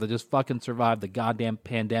restaurant that just fucking survived the goddamn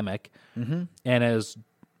pandemic and is,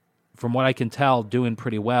 from what I can tell, doing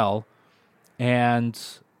pretty well. And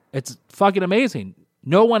it's fucking amazing.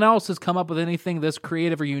 No one else has come up with anything this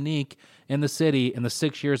creative or unique in the city in the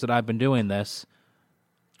 6 years that I've been doing this.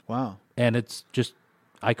 Wow. And it's just,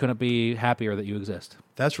 I couldn't be happier that you exist.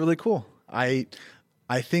 That's really cool. I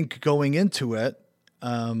think going into it,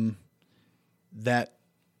 that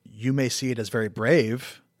you may see it as very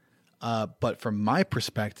brave, but from my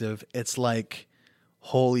perspective, it's like,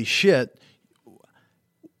 holy shit,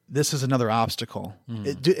 this is another obstacle.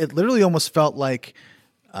 It literally almost felt like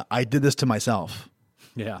I did this to myself.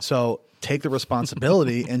 Yeah. So take the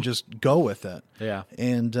responsibility and just go with it. Yeah.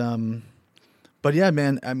 And, but yeah,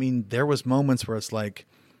 man, I mean, there was moments where it's like,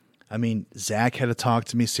 I mean, Zach had to talk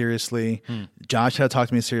to me seriously. Josh had to talk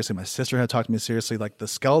to me seriously. My sister had to talk to me seriously. Like the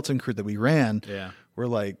skeleton crew that we ran were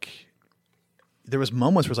like, there was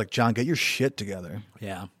moments where it's like, John, get your shit together.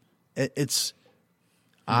 Yeah.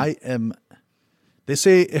 I am, they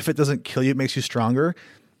say if it doesn't kill you, it makes you stronger.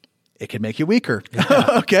 it can make you weaker.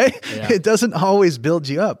 Okay. Yeah. It doesn't always build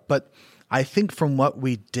you up. But I think from what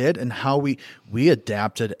we did and how we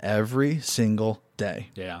adapted every single day.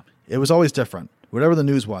 Yeah. It was always different. Whatever the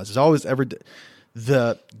news was, it's always every day.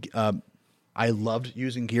 I loved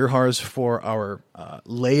using GearHars for our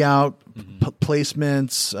layout,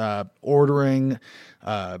 placements, ordering,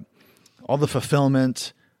 all the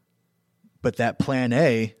fulfillment. But that plan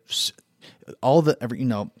A,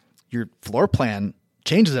 your floor plan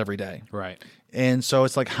changes every day. Right. And so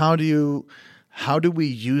it's like, how do we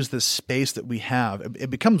use this space that we have? It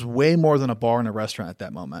becomes way more than a bar in a restaurant at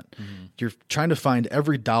that moment. Mm-hmm. You're trying to find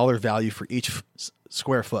every dollar value for each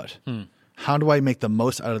square foot. How do I make the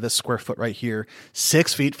most out of this square foot right here,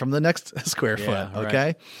 6 feet from the next square foot?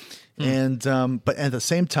 Okay. Right. And, but at the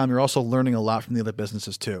same time, you're also learning a lot from the other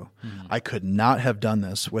businesses too. I could not have done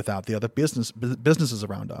this without the other businesses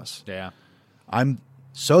around us. Yeah. I'm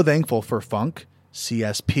so thankful for Funk,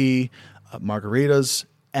 CSP, Margaritas,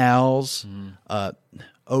 Al's, OG.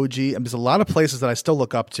 I mean, there's a lot of places that I still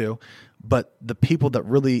look up to, but the people that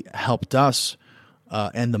really helped us,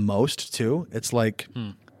 and the most too, it's like,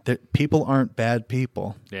 people aren't bad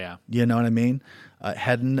people. Yeah. You know what I mean?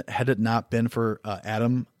 Had it not been for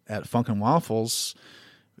Adam at Funk and Waffles,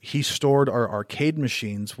 he stored our arcade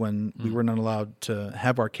machines when we were not allowed to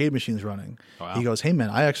have arcade machines running. Wow. He goes, "Hey man,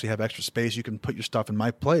 I actually have extra space. You can put your stuff in my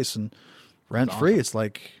place and rent free." Awesome. It's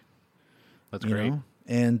like, that's great.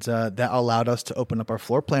 And that allowed us to open up our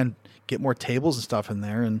floor plan, get more tables and stuff in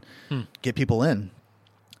there, and get people in.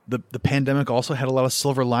 The pandemic also had a lot of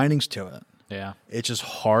silver linings to it. Yeah. It's just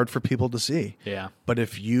hard for people to see. Yeah. But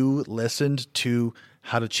if you listened to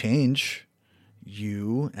how to change,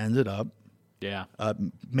 you ended up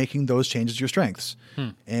making those changes your strengths.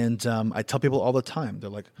 And I tell people all the time, they're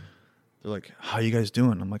like, "How you guys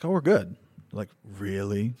doing?" I'm like, "Oh, we're good." They're like,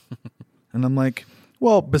 "Really?" And I'm like,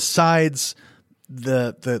 "Well, besides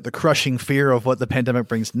the crushing fear of what the pandemic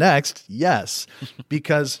brings next, yes."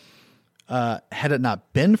 Because had it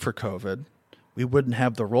not been for COVID, we wouldn't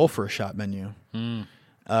have the roll for a shot menu.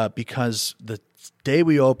 Because the day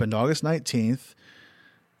we opened, August 19th,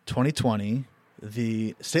 2020,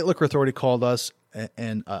 the State Liquor Authority called us,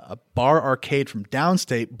 and a bar arcade from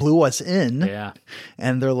downstate blew us in. Yeah.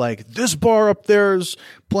 And they're like, "This bar up there is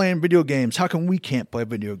playing video games. How come we can't play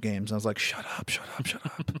video games?" And I was like, shut up.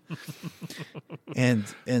 and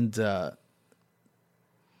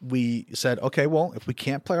we said, okay, well, if we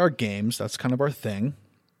can't play our games, that's kind of our thing.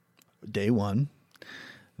 Day one,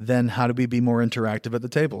 then how do we be more interactive at the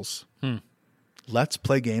tables? Let's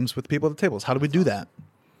play games with people at the tables. How do we do that?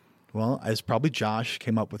 Well, it's probably Josh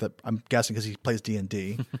came up with it. I'm guessing because he plays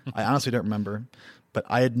D&D. I honestly don't remember, but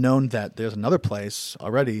I had known that there's another place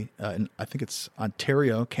already, in, I think it's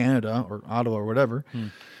Ontario, Canada, or Ottawa or whatever,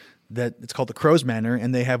 that it's called the Crow's Manor,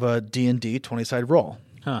 and they have a D&D 20-sided roll.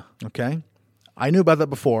 Okay, I knew about that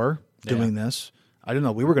before doing this. I didn't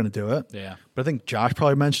know we were going to do it. Yeah. But I think Josh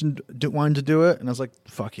probably mentioned wanting to do it. And I was like,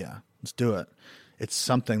 fuck yeah, let's do it. It's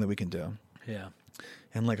something that we can do. Yeah.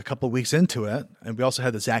 And like a couple of weeks into it, and we also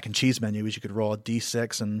had the Zack and Cheese menu, which you could roll a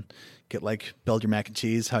D6 and get build your mac and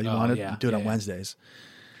cheese how you wanted. Yeah. Do it on Wednesdays.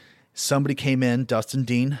 Somebody came in, Dustin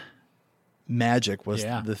Dean. Magic was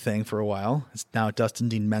the thing for a while. It's now Dustin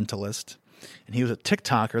Dean Mentalist. And he was a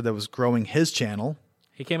TikToker that was growing his channel.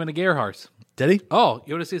 He came into GearHars. Did he? Oh,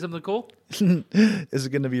 you want to see something cool? Is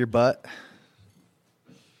it going to be your butt?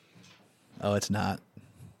 Oh, it's not.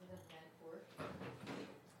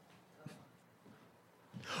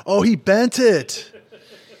 Oh, he bent it.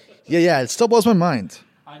 Yeah, it still blows my mind.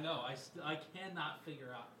 I know. I cannot figure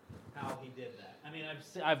out how he did that. I mean,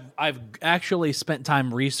 I've actually spent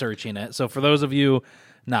time researching it. So for those of you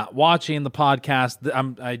not watching the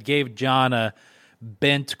podcast, I gave John a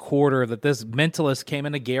bent quarter that this mentalist came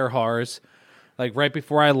into GearHars. Like right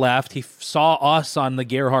before I left, he saw us on the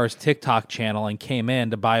GearHars TikTok channel and came in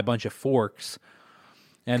to buy a bunch of forks.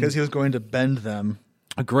 And because he was going to bend them.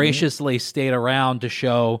 Graciously stayed around to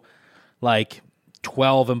show like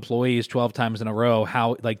 12 employees 12 times in a row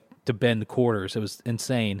how to bend quarters. It was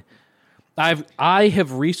insane. I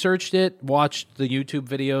have researched it, watched the YouTube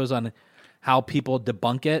videos on how people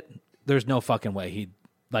debunk it. There's no fucking way.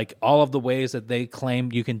 All of the ways that they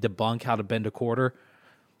claim you can debunk how to bend a quarter,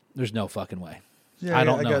 there's no fucking way. Yeah, I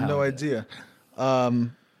got no idea.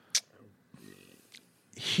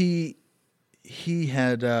 He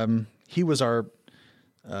was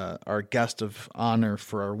our guest of honor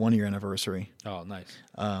for our 1 year anniversary. Oh, nice.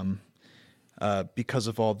 Because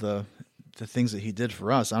of all the things that he did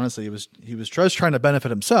for us. Honestly, he was just trying to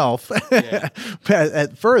benefit himself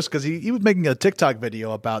at first, because he was making a TikTok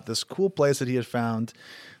video about this cool place that he had found,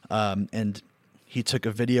 and he took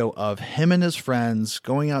a video of him and his friends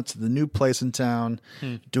going out to the new place in town,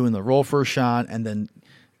 doing the roll for a shot, and then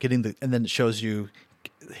and then it shows you,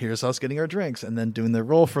 here's us getting our drinks, and then doing the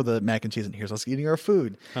roll for the mac and cheese, and here's us eating our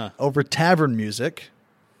food over tavern music.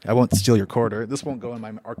 I won't steal your quarter. This won't go in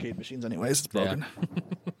my arcade machines anyways. It's broken.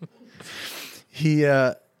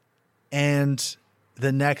 Yeah. And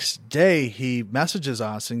the next day he messages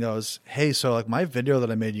us and goes, hey, so like my video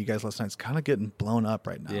that I made you guys last night is kind of getting blown up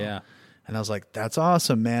right now. Yeah. And I was like, that's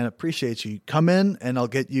awesome, man. Appreciate you. Come in and I'll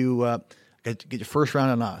get you get your first round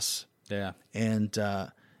on us. Yeah. And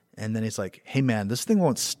then he's like, hey, man, this thing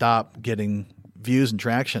won't stop getting views and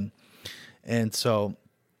traction. And so,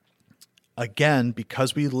 again,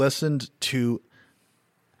 because we listened to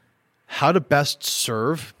how to best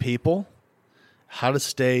serve people, how to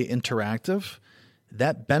stay interactive,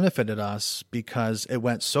 that benefited us because it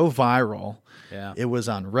went so viral. Yeah. It was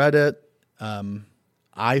on Reddit,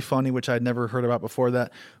 iFunny, which I'd never heard about before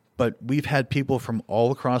that. But we've had people from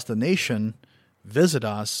all across the nation visit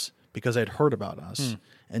us because they'd heard about us.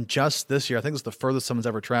 And just this year, I think it's the furthest someone's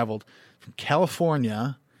ever traveled, from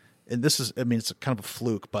California. And this is, I mean, it's kind of a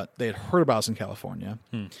fluke, but they had heard about us in California.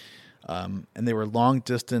 And they were in a long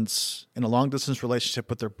distance relationship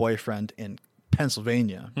with their boyfriend in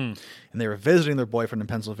Pennsylvania. And they were visiting their boyfriend in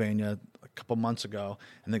Pennsylvania a couple months ago.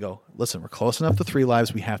 And they go, listen, we're close enough to 3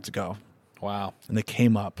 Lives. We have to go. Wow. And they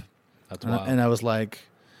came up. That's wild. And I was like,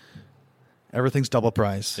 everything's double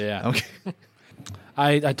price. Yeah. Okay.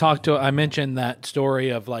 I mentioned that story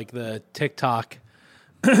of like the TikTok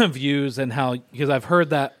views and how, because I've heard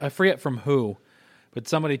that, I forget from who, but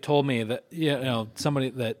somebody told me that,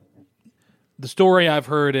 the story I've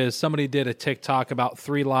heard is somebody did a TikTok about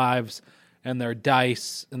 3 Lives and their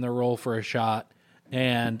dice and their roll for a shot,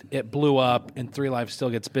 and it blew up, and 3 Lives still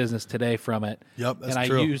gets business today from it. Yep, that's and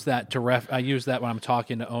true. I use that I use that when I'm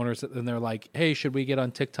talking to owners, and they're like, hey, should we get on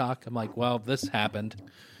TikTok? I'm like, well, this happened,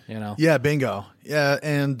 Yeah, bingo. Yeah,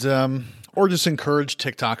 and or just encourage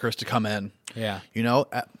TikTokers to come in. Yeah.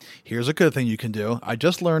 Here's a good thing you can do. I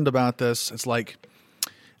just learned about this. It's like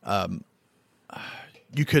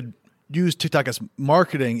you could use TikTok as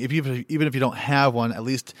marketing, even if you don't have one. At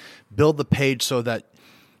least build the page so that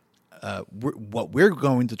what we're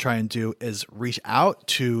going to try and do is reach out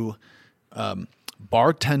to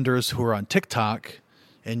bartenders who are on TikTok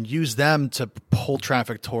and use them to pull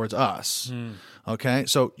traffic towards us. Okay,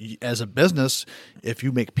 so as a business, if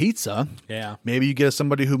you make pizza, maybe you get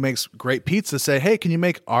somebody who makes great pizza, say, hey, can you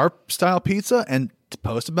make our style pizza and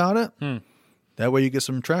post about it? That way you get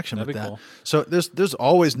some traction with that. Cool. So there's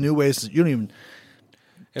always new ways that you don't even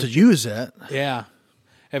to use it. Yeah.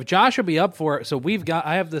 If Josh would be up for it, so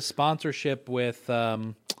I have this sponsorship with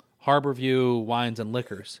Harborview Wines and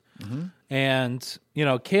Liquors. And,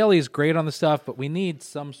 Kaylee's great on the stuff, but we need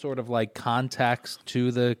some sort of like context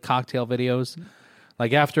to the cocktail videos.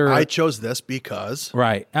 Like I chose this because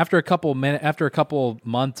after a couple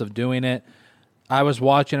months of doing it, I was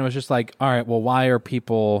watching, it was just like, all right, well, why are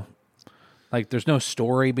people like, there's no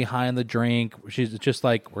story behind the drink. She's just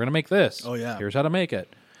like, we're going to make this. Oh yeah. Here's how to make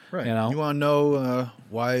it. Right. You want to know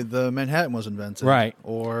why the Manhattan was invented. Right.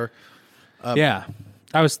 Or yeah.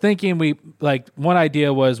 I was thinking one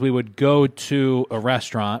idea was we would go to a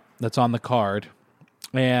restaurant that's on the card,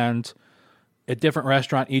 and a different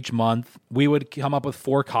restaurant each month. We would come up with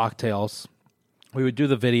 4 cocktails. We would do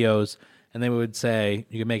the videos, and then we would say,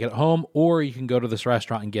 you can make it at home, or you can go to this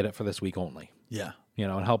restaurant and get it for this week only. Yeah.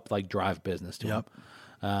 And help like drive business to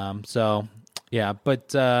them. So, yeah,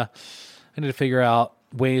 but I need to figure out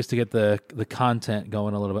ways to get the content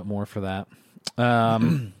going a little bit more for that.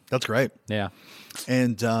 That's great. Yeah.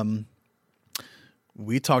 And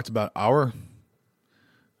we talked about our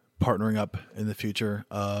partnering up in the future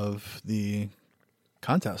of the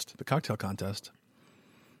cocktail contest.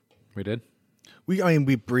 We did?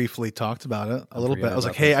 We briefly talked about it a little bit. I was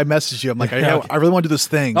like, hey, I messaged you. I'm like, I really want to do this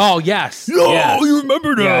thing. Oh, yes. No, yes. you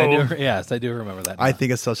remember now. Yeah, I do remember that now. I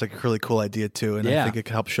think it's such like a really cool idea too. And I think it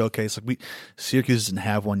could help showcase, Syracuse doesn't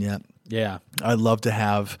have one yet. Yeah. I'd love to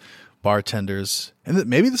have bartenders, and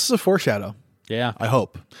maybe this is a foreshadow. Yeah. I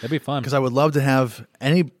hope. That'd be fun. Because I would love to have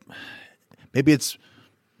maybe it's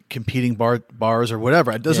competing bars or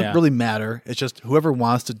whatever. It doesn't really matter. It's just whoever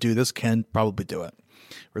wants to do this can probably do it.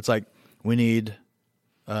 Where it's like, we need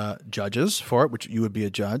judges for it, which you would be a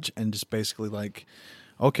judge, and just basically like,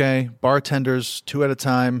 okay, bartenders 2 at a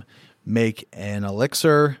time make an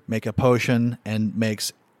elixir, make a potion, and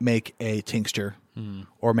make a tincture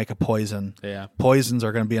or make a poison. Yeah. Poisons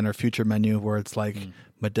are going to be on our future menu where it's like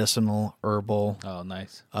medicinal, herbal. Oh,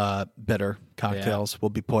 nice. Bitter cocktails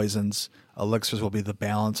will be poisons. Elixirs will be the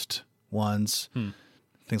balanced ones.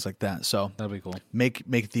 things like that. So That'd be cool.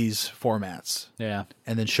 make these formats. Yeah.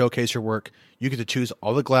 And then showcase your work. You get to choose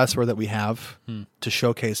all the glassware that we have to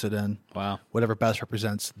showcase it in. Wow. Whatever best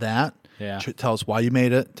represents that. Yeah. Tell us why you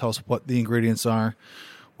made it. Tell us what the ingredients are,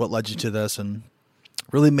 what led you to this, and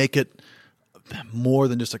really make it more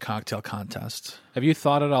than just a cocktail contest. Have you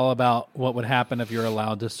thought at all about what would happen if you're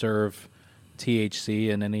allowed to serve THC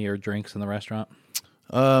in any of your drinks in the restaurant?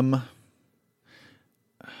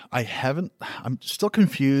 I haven't. I'm still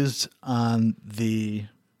confused on the.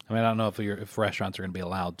 I mean, I don't know if restaurants are going to be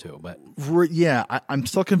allowed to, but Yeah, I'm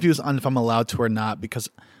still confused on if I'm allowed to or not because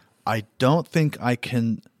I don't think I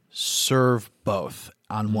can serve both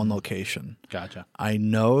on one location. gotcha. I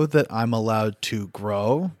know that I'm allowed to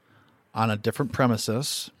grow on a different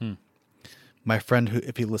premises. My friend, who,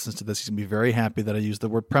 if he listens to this, he's going to be very happy that I used the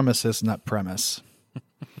word premises, not premise.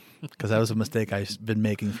 Because that was a mistake I've been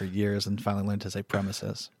making for years and finally learned to say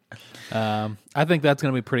premises. I think that's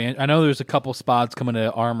going to be pretty. I know there's a couple spots coming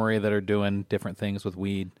to Armory that are doing different things with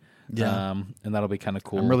weed. Yeah. And that'll be kind of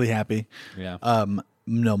cool. I'm really happy. Yeah.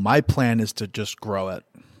 No, my plan is to just grow it.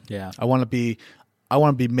 Yeah. I want to be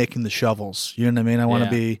making the shovels. You know what I mean? I want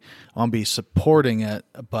to be supporting it,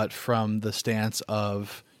 but from the stance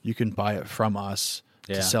of you can buy it from us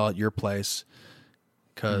to sell at your place,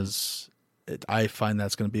 because I find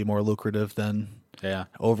that's going to be more lucrative than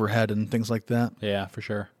overhead and things like that. Yeah, for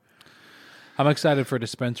sure. I'm excited for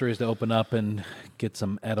dispensaries to open up and get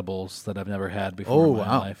some edibles that I've never had before in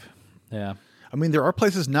my life. Yeah. I mean, there are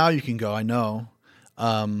places now you can go. I know.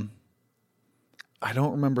 I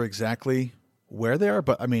don't remember exactly where they are,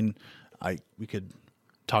 but I mean, we could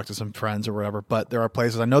talk to some friends or whatever. But there are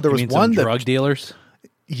places. I know there was one some drug dealers.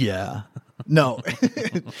 Yeah. No,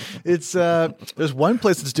 it's there's one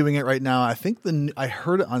place that's doing it right now. I think I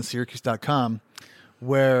heard it on Syracuse.com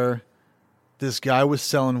where this guy was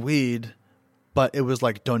selling weed, but it was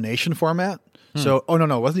like donation format. So,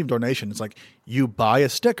 no, it wasn't even donation. It's like you buy a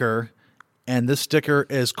sticker, and this sticker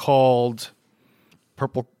is called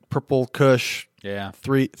Purple Kush. Yeah.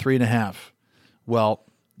 3.5. Well,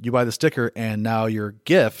 you buy the sticker, and now your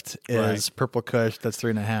gift is Purple Kush. That's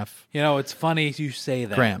 3.5. You know, it's funny you say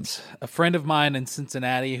that. Grams. A friend of mine in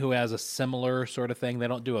Cincinnati who has a similar sort of thing. They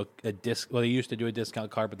don't do a disc. Well, they used to do a discount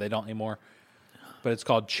card, but they don't anymore. But it's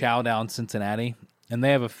called Chow Down Cincinnati, and they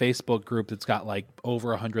have a Facebook group that's got like over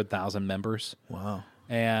 100,000 members. Wow.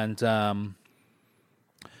 And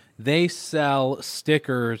they sell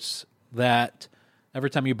stickers that every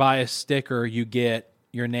time you buy a sticker, you get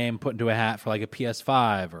your name put into a hat for like a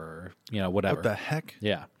PS5 or, whatever. What the heck?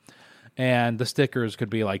 Yeah. And the stickers could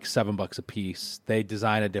be like $7 a piece. They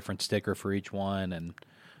design a different sticker for each one. And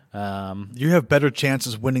you have better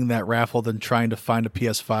chances winning that raffle than trying to find a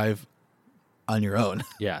PS5 on your own.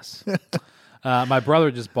 Yes. My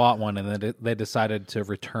brother just bought one, and then they decided to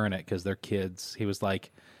return it because their kids. He was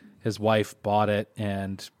like, his wife bought it,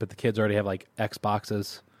 but the kids already have like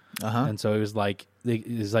Xboxes. And so he was like,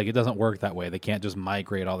 it doesn't work that way. They can't just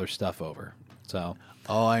migrate all their stuff over. So,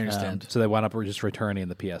 I understand. So they wound up just returning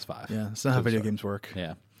the PS5. Yeah, that's not how video games work.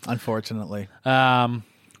 Yeah, unfortunately.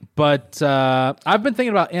 But I've been thinking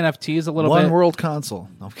about NFTs a little bit. One world console.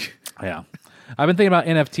 Yeah, I've been thinking about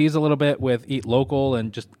NFTs a little bit with Eat Local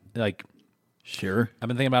and just like. Sure. I've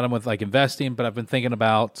been thinking about them with like investing, but I've been thinking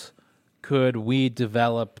about could we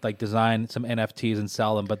design some NFTs and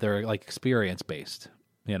sell them, but they're like experience based.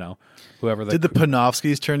 Whoever did the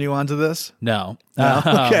Panofskys turn you on to this? No.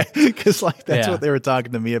 Okay, because that's what they were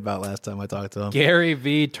talking to me about last time I talked to them. Gary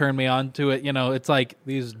V turned me on to it. It's like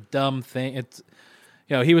these dumb things. It's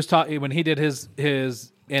he was talking when he did his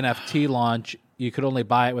NFT launch. You could only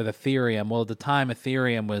buy it with Ethereum. Well, at the time,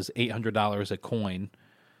 Ethereum was $800 a coin,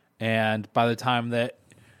 and by the time that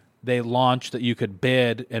they launched that you could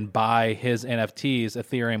bid and buy his NFTs,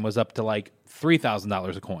 Ethereum was up to like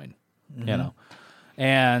 $3,000 a coin.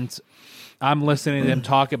 And I'm listening to him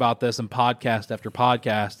talk about this in podcast after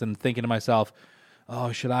podcast and thinking to myself,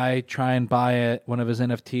 oh, should I try and buy one of his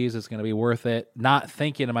NFTs? It's going to be worth it. Not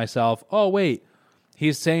thinking to myself, oh, wait,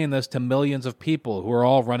 he's saying this to millions of people who are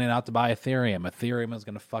all running out to buy Ethereum. Ethereum is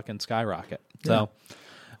going to fucking skyrocket. Yeah. So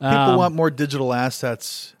people want more digital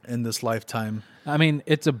assets in this lifetime. I mean,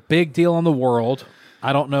 it's a big deal in the world.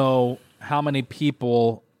 I don't know how many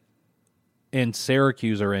people in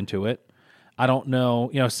Syracuse are into it. I don't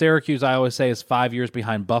know. Syracuse, I always say, is 5 years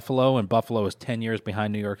behind Buffalo, and Buffalo is 10 years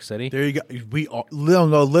behind New York City. There you go.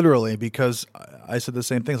 No, literally, because I said the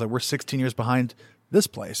same things. Like, we're 16 years behind this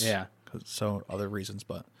place. Yeah. So other reasons,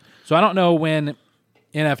 but. So I don't know when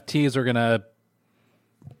NFTs are going to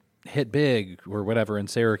hit big or whatever in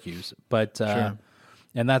Syracuse, but sure.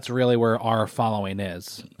 And that's really where our following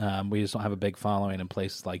is. We just don't have a big following in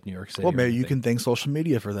places like New York City. Well, maybe you can thank social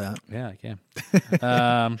media for that. Yeah, I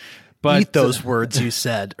can. But Eat those words you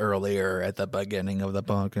said earlier at the beginning of the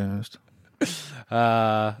podcast.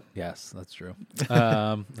 yes, that's true.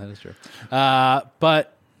 That is true.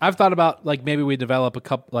 But I've thought about like maybe we develop a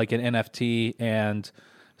couple like an NFT and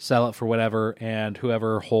sell it for whatever, and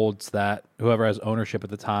whoever has ownership at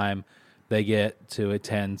the time, they get to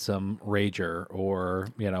attend some Rager or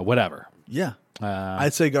whatever. Yeah,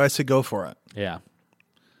 I'd say go for it. Yeah.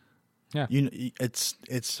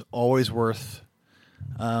 It's always worth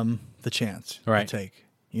the chance right. to take.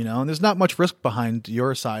 And there's not much risk behind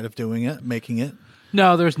your side of doing it, making it.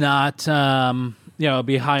 No, there's not. It'd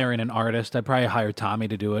be hiring an artist. I'd probably hire Tommy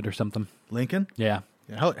to do it or something. Lincoln? Yeah.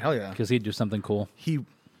 Hell yeah. Because he'd do something cool. He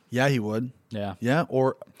would. Yeah. Yeah,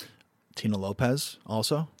 or Tina Lopez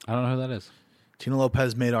also. I don't know who that is. Tina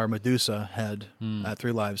Lopez made our Medusa head at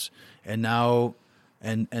 3 Lives, and now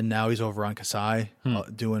he's over on Kasai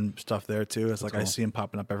doing stuff there too. It's like cool. I see him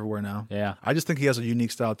popping up everywhere now. Yeah. I just think he has a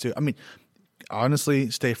unique style too. I mean, honestly,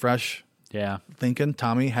 Stay Fresh. Yeah. Lincoln,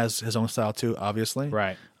 Tommy has his own style too, obviously.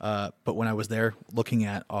 Right. But when I was there looking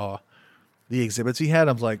at the exhibits he had,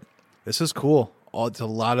 I was like, this is cool. It's a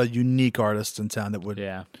lot of unique artists in town that would.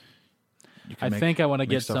 Yeah. I think I want to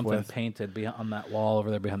get something painted on that wall over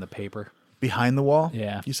there behind the paper. Behind the wall?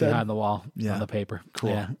 Yeah. You said? Behind the wall on the paper. Cool.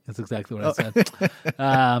 Yeah, that's exactly what I said.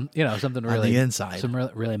 Something really. On the inside. Some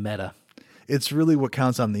really meta. It's really what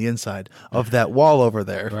counts on the inside of that wall over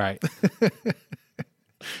there. Right.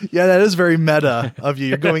 Yeah, that is very meta of you.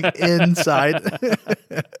 You're going inside.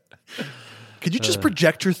 Could you just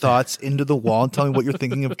project your thoughts into the wall and tell me what you're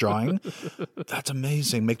thinking of drawing? That's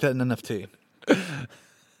amazing. Make that an NFT.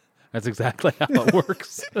 That's exactly how it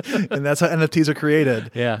works. And that's how NFTs are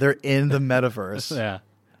created. Yeah. They're in the metaverse. Yeah.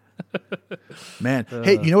 Man.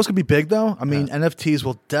 Hey, you know what's going to be big, though? I mean, NFTs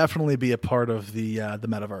will definitely be a part of the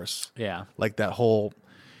metaverse. Yeah. Like that whole,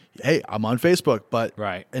 hey, I'm on Facebook, but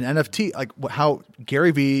right. an NFT, like how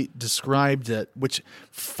Gary Vee described it, which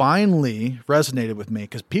finally resonated with me.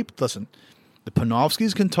 Because people, listen, the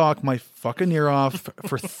Panofskis can talk my fucking ear off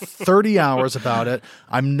for 30 hours about it.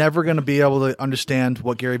 I'm never going to be able to understand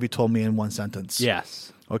what Gary Vee told me in one sentence.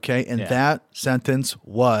 Yes. Okay? And that sentence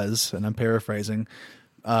was, and I'm paraphrasing,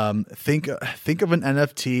 think of an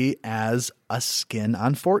NFT as a skin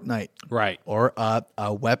on Fortnite. Right. Or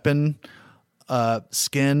a weapon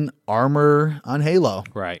skin armor on Halo.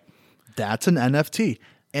 Right. That's an NFT.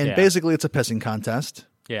 And basically it's a pissing contest.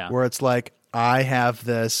 Yeah. Where it's like, I have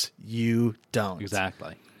this, you don't.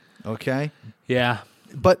 Exactly. Okay? Yeah.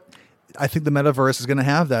 But I think the metaverse is going to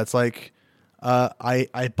have that. It's like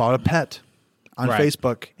I bought a pet on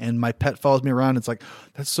Facebook, and my pet follows me around. It's like,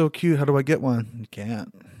 that's so cute. How do I get one? You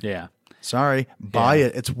can't. Yeah. Sorry. Buy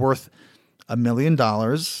it. It's worth $1 million.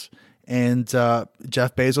 And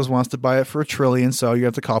Jeff Bezos wants to buy it for $1 trillion. So you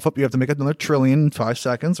have to cough up. You have to make another $1 trillion in 5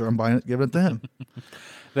 seconds, or I'm buying it, giving it to him.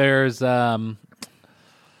 There's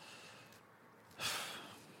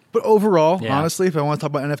But overall, honestly, if I want to talk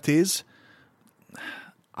about NFTs,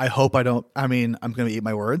 I hope I don't. I mean, I'm going to eat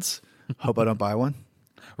my words. Hope I don't buy one.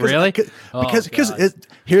 Really? Because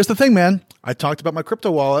here's the thing, man. I talked about my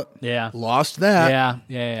crypto wallet. Yeah. Lost that.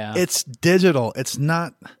 Yeah. It's digital. It's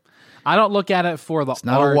not. I don't look at it for the It's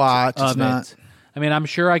not art a watch. of It's not. it. I mean, I'm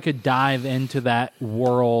sure I could dive into that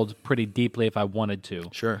world pretty deeply if I wanted to.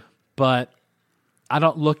 Sure. But I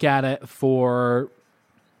don't look at it for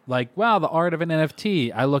like, wow, the art of an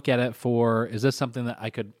NFT. I look at it for, is this something that I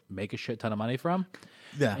could make a shit ton of money from?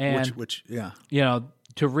 Yeah. And, which yeah.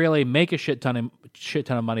 To really make a shit ton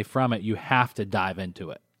of money from it, you have to dive into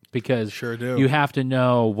it because Sure do. you have to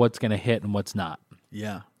know what's going to hit and what's not.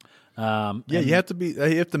 Yeah. You have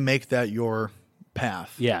to make that your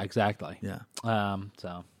path. Yeah, exactly. Yeah.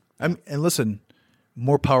 And listen,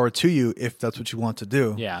 more power to you if that's what you want to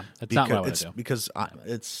do. Yeah, it's not what I want to do. Because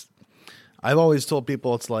I've always told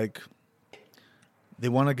people it's like they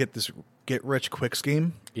want to get this get rich quick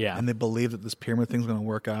scheme. Yeah. And they believe that this pyramid thing's going to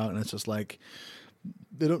work out, and it's just like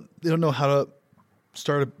they don't know how to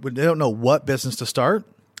start. They don't know what business to start,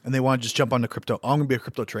 and they want to just jump onto crypto. Oh, I'm going to be a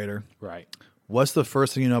crypto trader. Right. What's the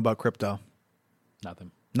first thing you know about crypto?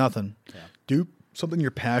 Nothing. Yeah. Do something you're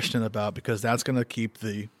passionate about, because that's going to keep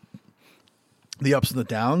the ups and the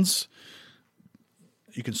downs.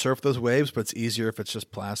 You can surf those waves, but it's easier if it's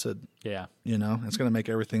just placid. Yeah. It's going to make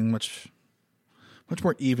everything much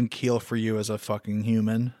more even keel for you as a fucking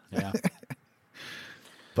human. Yeah.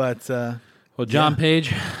 But well, Jon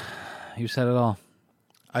Page, you said it all.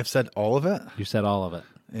 I've said all of it. You said all of it.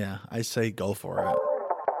 Yeah, I say go for it.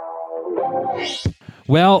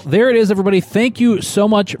 Well, there it is, everybody. Thank you so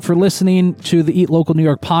much for listening to the Eat Local New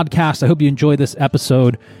York podcast. I hope you enjoyed this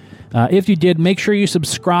episode. If you did, make sure you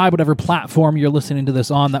subscribe, whatever platform you're listening to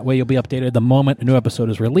this on. That way you'll be updated the moment a new episode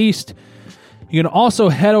is released. You can also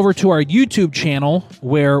head over to our YouTube channel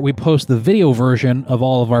where we post the video version of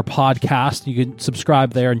all of our podcasts. You can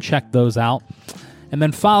subscribe there and check those out. And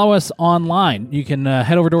then follow us online. You can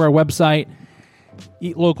head over to our website,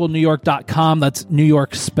 eatlocalnewyork.com. That's New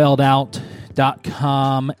York spelled out.com.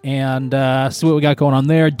 And see what we got going on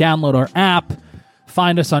there. Download our app.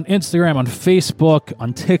 Find us on Instagram, on Facebook,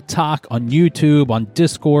 on TikTok, on YouTube, on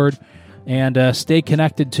Discord. And stay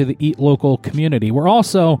connected to the Eat Local community. We're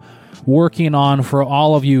also working on, for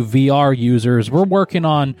all of you VR users, we're working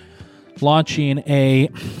on launching a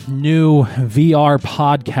new VR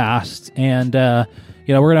podcast, and we're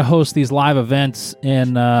going to host these live events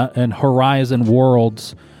in Horizon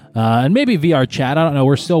Worlds, and maybe VR chat. I don't know.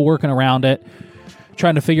 We're still working around it,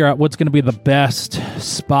 trying to figure out what's going to be the best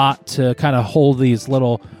spot to kind of hold these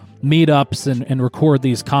little meetups and record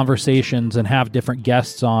these conversations and have different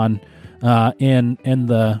guests on. In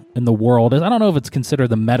the world. I don't know if it's considered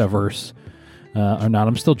the metaverse or not.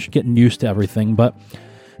 I'm still getting used to everything, but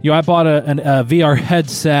I bought a VR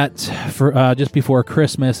headset for just before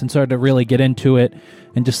Christmas and started to really get into it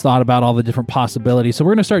and just thought about all the different possibilities. So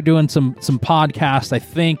we're going to start doing some podcasts. I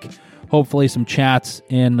think hopefully some chats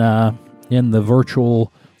in the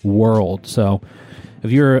virtual world. So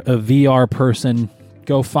if you're a VR person,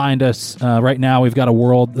 go find us. Right now we've got a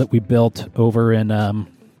world that we built over in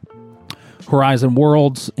Horizon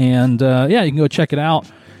Worlds, and you can go check it out,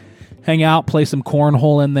 hang out, play some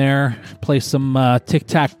cornhole in there, play some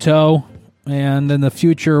tic-tac-toe, and in the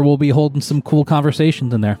future we'll be holding some cool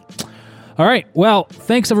conversations in there. All right, well,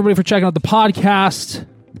 thanks everybody for checking out the podcast.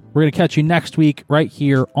 We're going to catch you next week right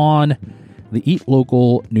here on the Eat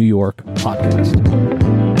Local New York podcast.